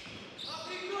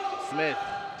 Smith.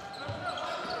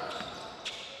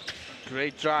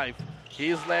 Great drive.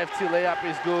 His lefty layup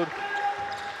is good.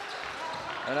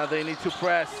 And now they need to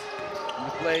press and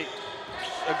play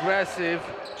aggressive.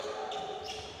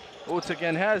 Ut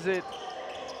again has it.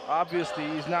 Obviously,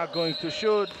 he's not going to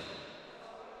shoot.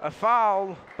 A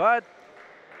foul, but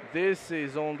this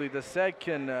is only the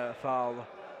second foul,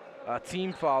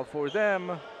 team foul for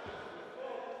them.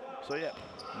 So yeah,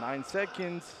 9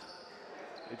 seconds,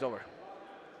 it's over.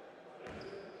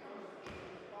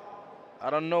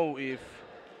 I don't know if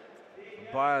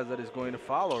BAYAZET is going to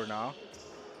foul or not.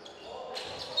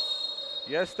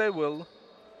 Yes, they will.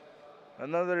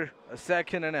 Another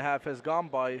second and a half has gone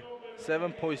by,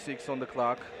 7.6 on the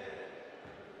clock.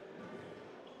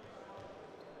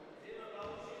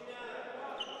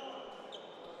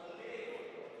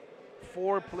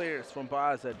 Four players from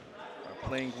BAYAZET are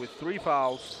playing with 3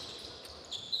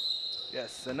 fouls.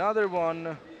 Yes, another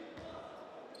one.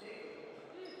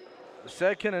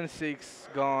 2nd and 6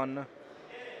 gone.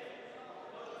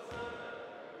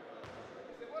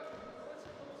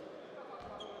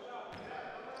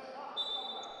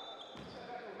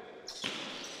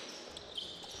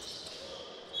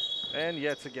 And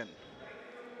yet again.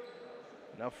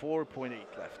 Now 4.8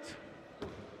 left.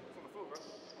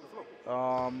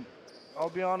 I'll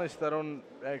be honest, I don't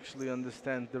actually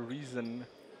understand the reason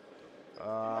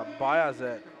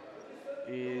BAYAZET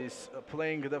is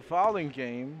playing the fouling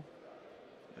game,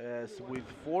 as with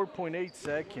 4.8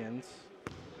 seconds,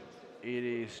 it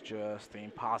is just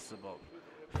impossible.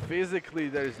 Physically,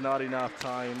 there is not enough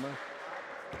time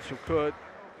to cut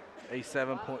a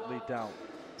 7-point lead down.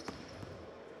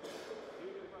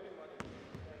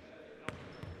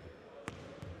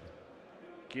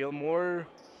 Gilmore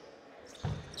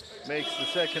makes the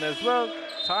second as well.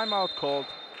 Timeout called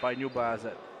by New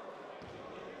BAYAZET.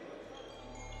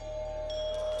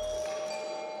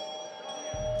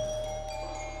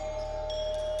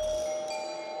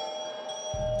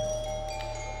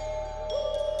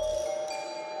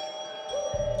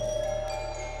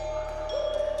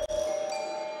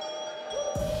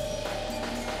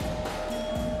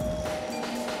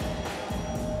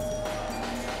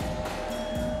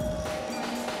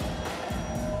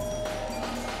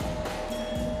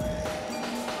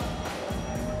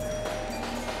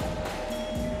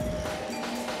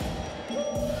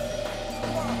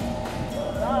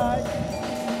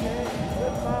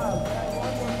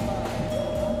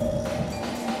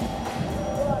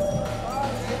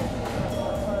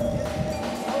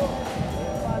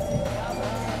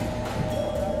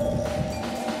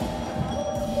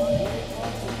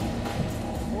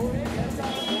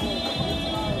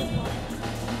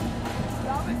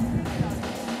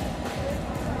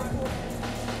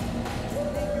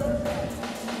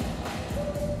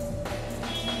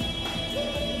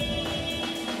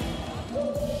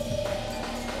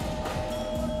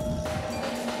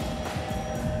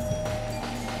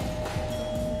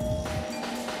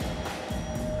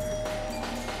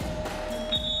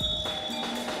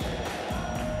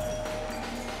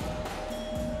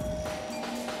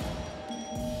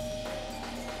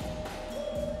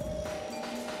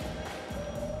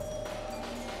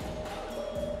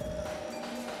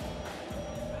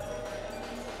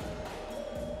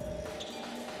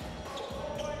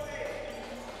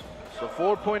 So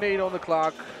 4.8 on the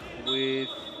clock with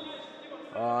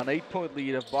an 8-point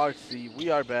lead of BARSY. We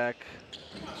are back.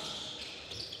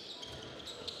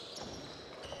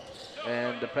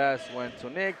 And the pass went to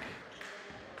Nick.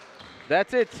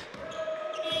 That's it.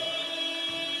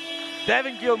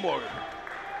 Devin Gilmore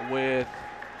with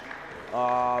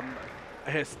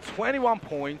his 21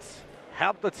 points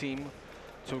helped the team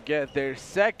to get their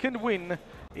second win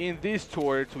in this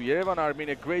tour to Yerevan,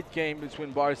 Armenia. Great game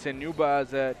between BARSY and New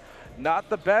BAYAZET. Not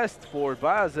the best for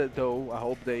BAYAZET though. I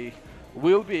hope they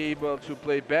will be able to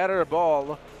play better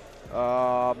ball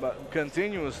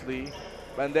continuously.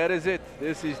 And that is it.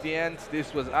 This is the end.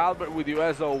 This was Albert with you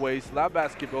as always. Love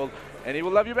basketball, and he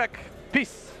will love you back.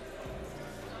 Peace.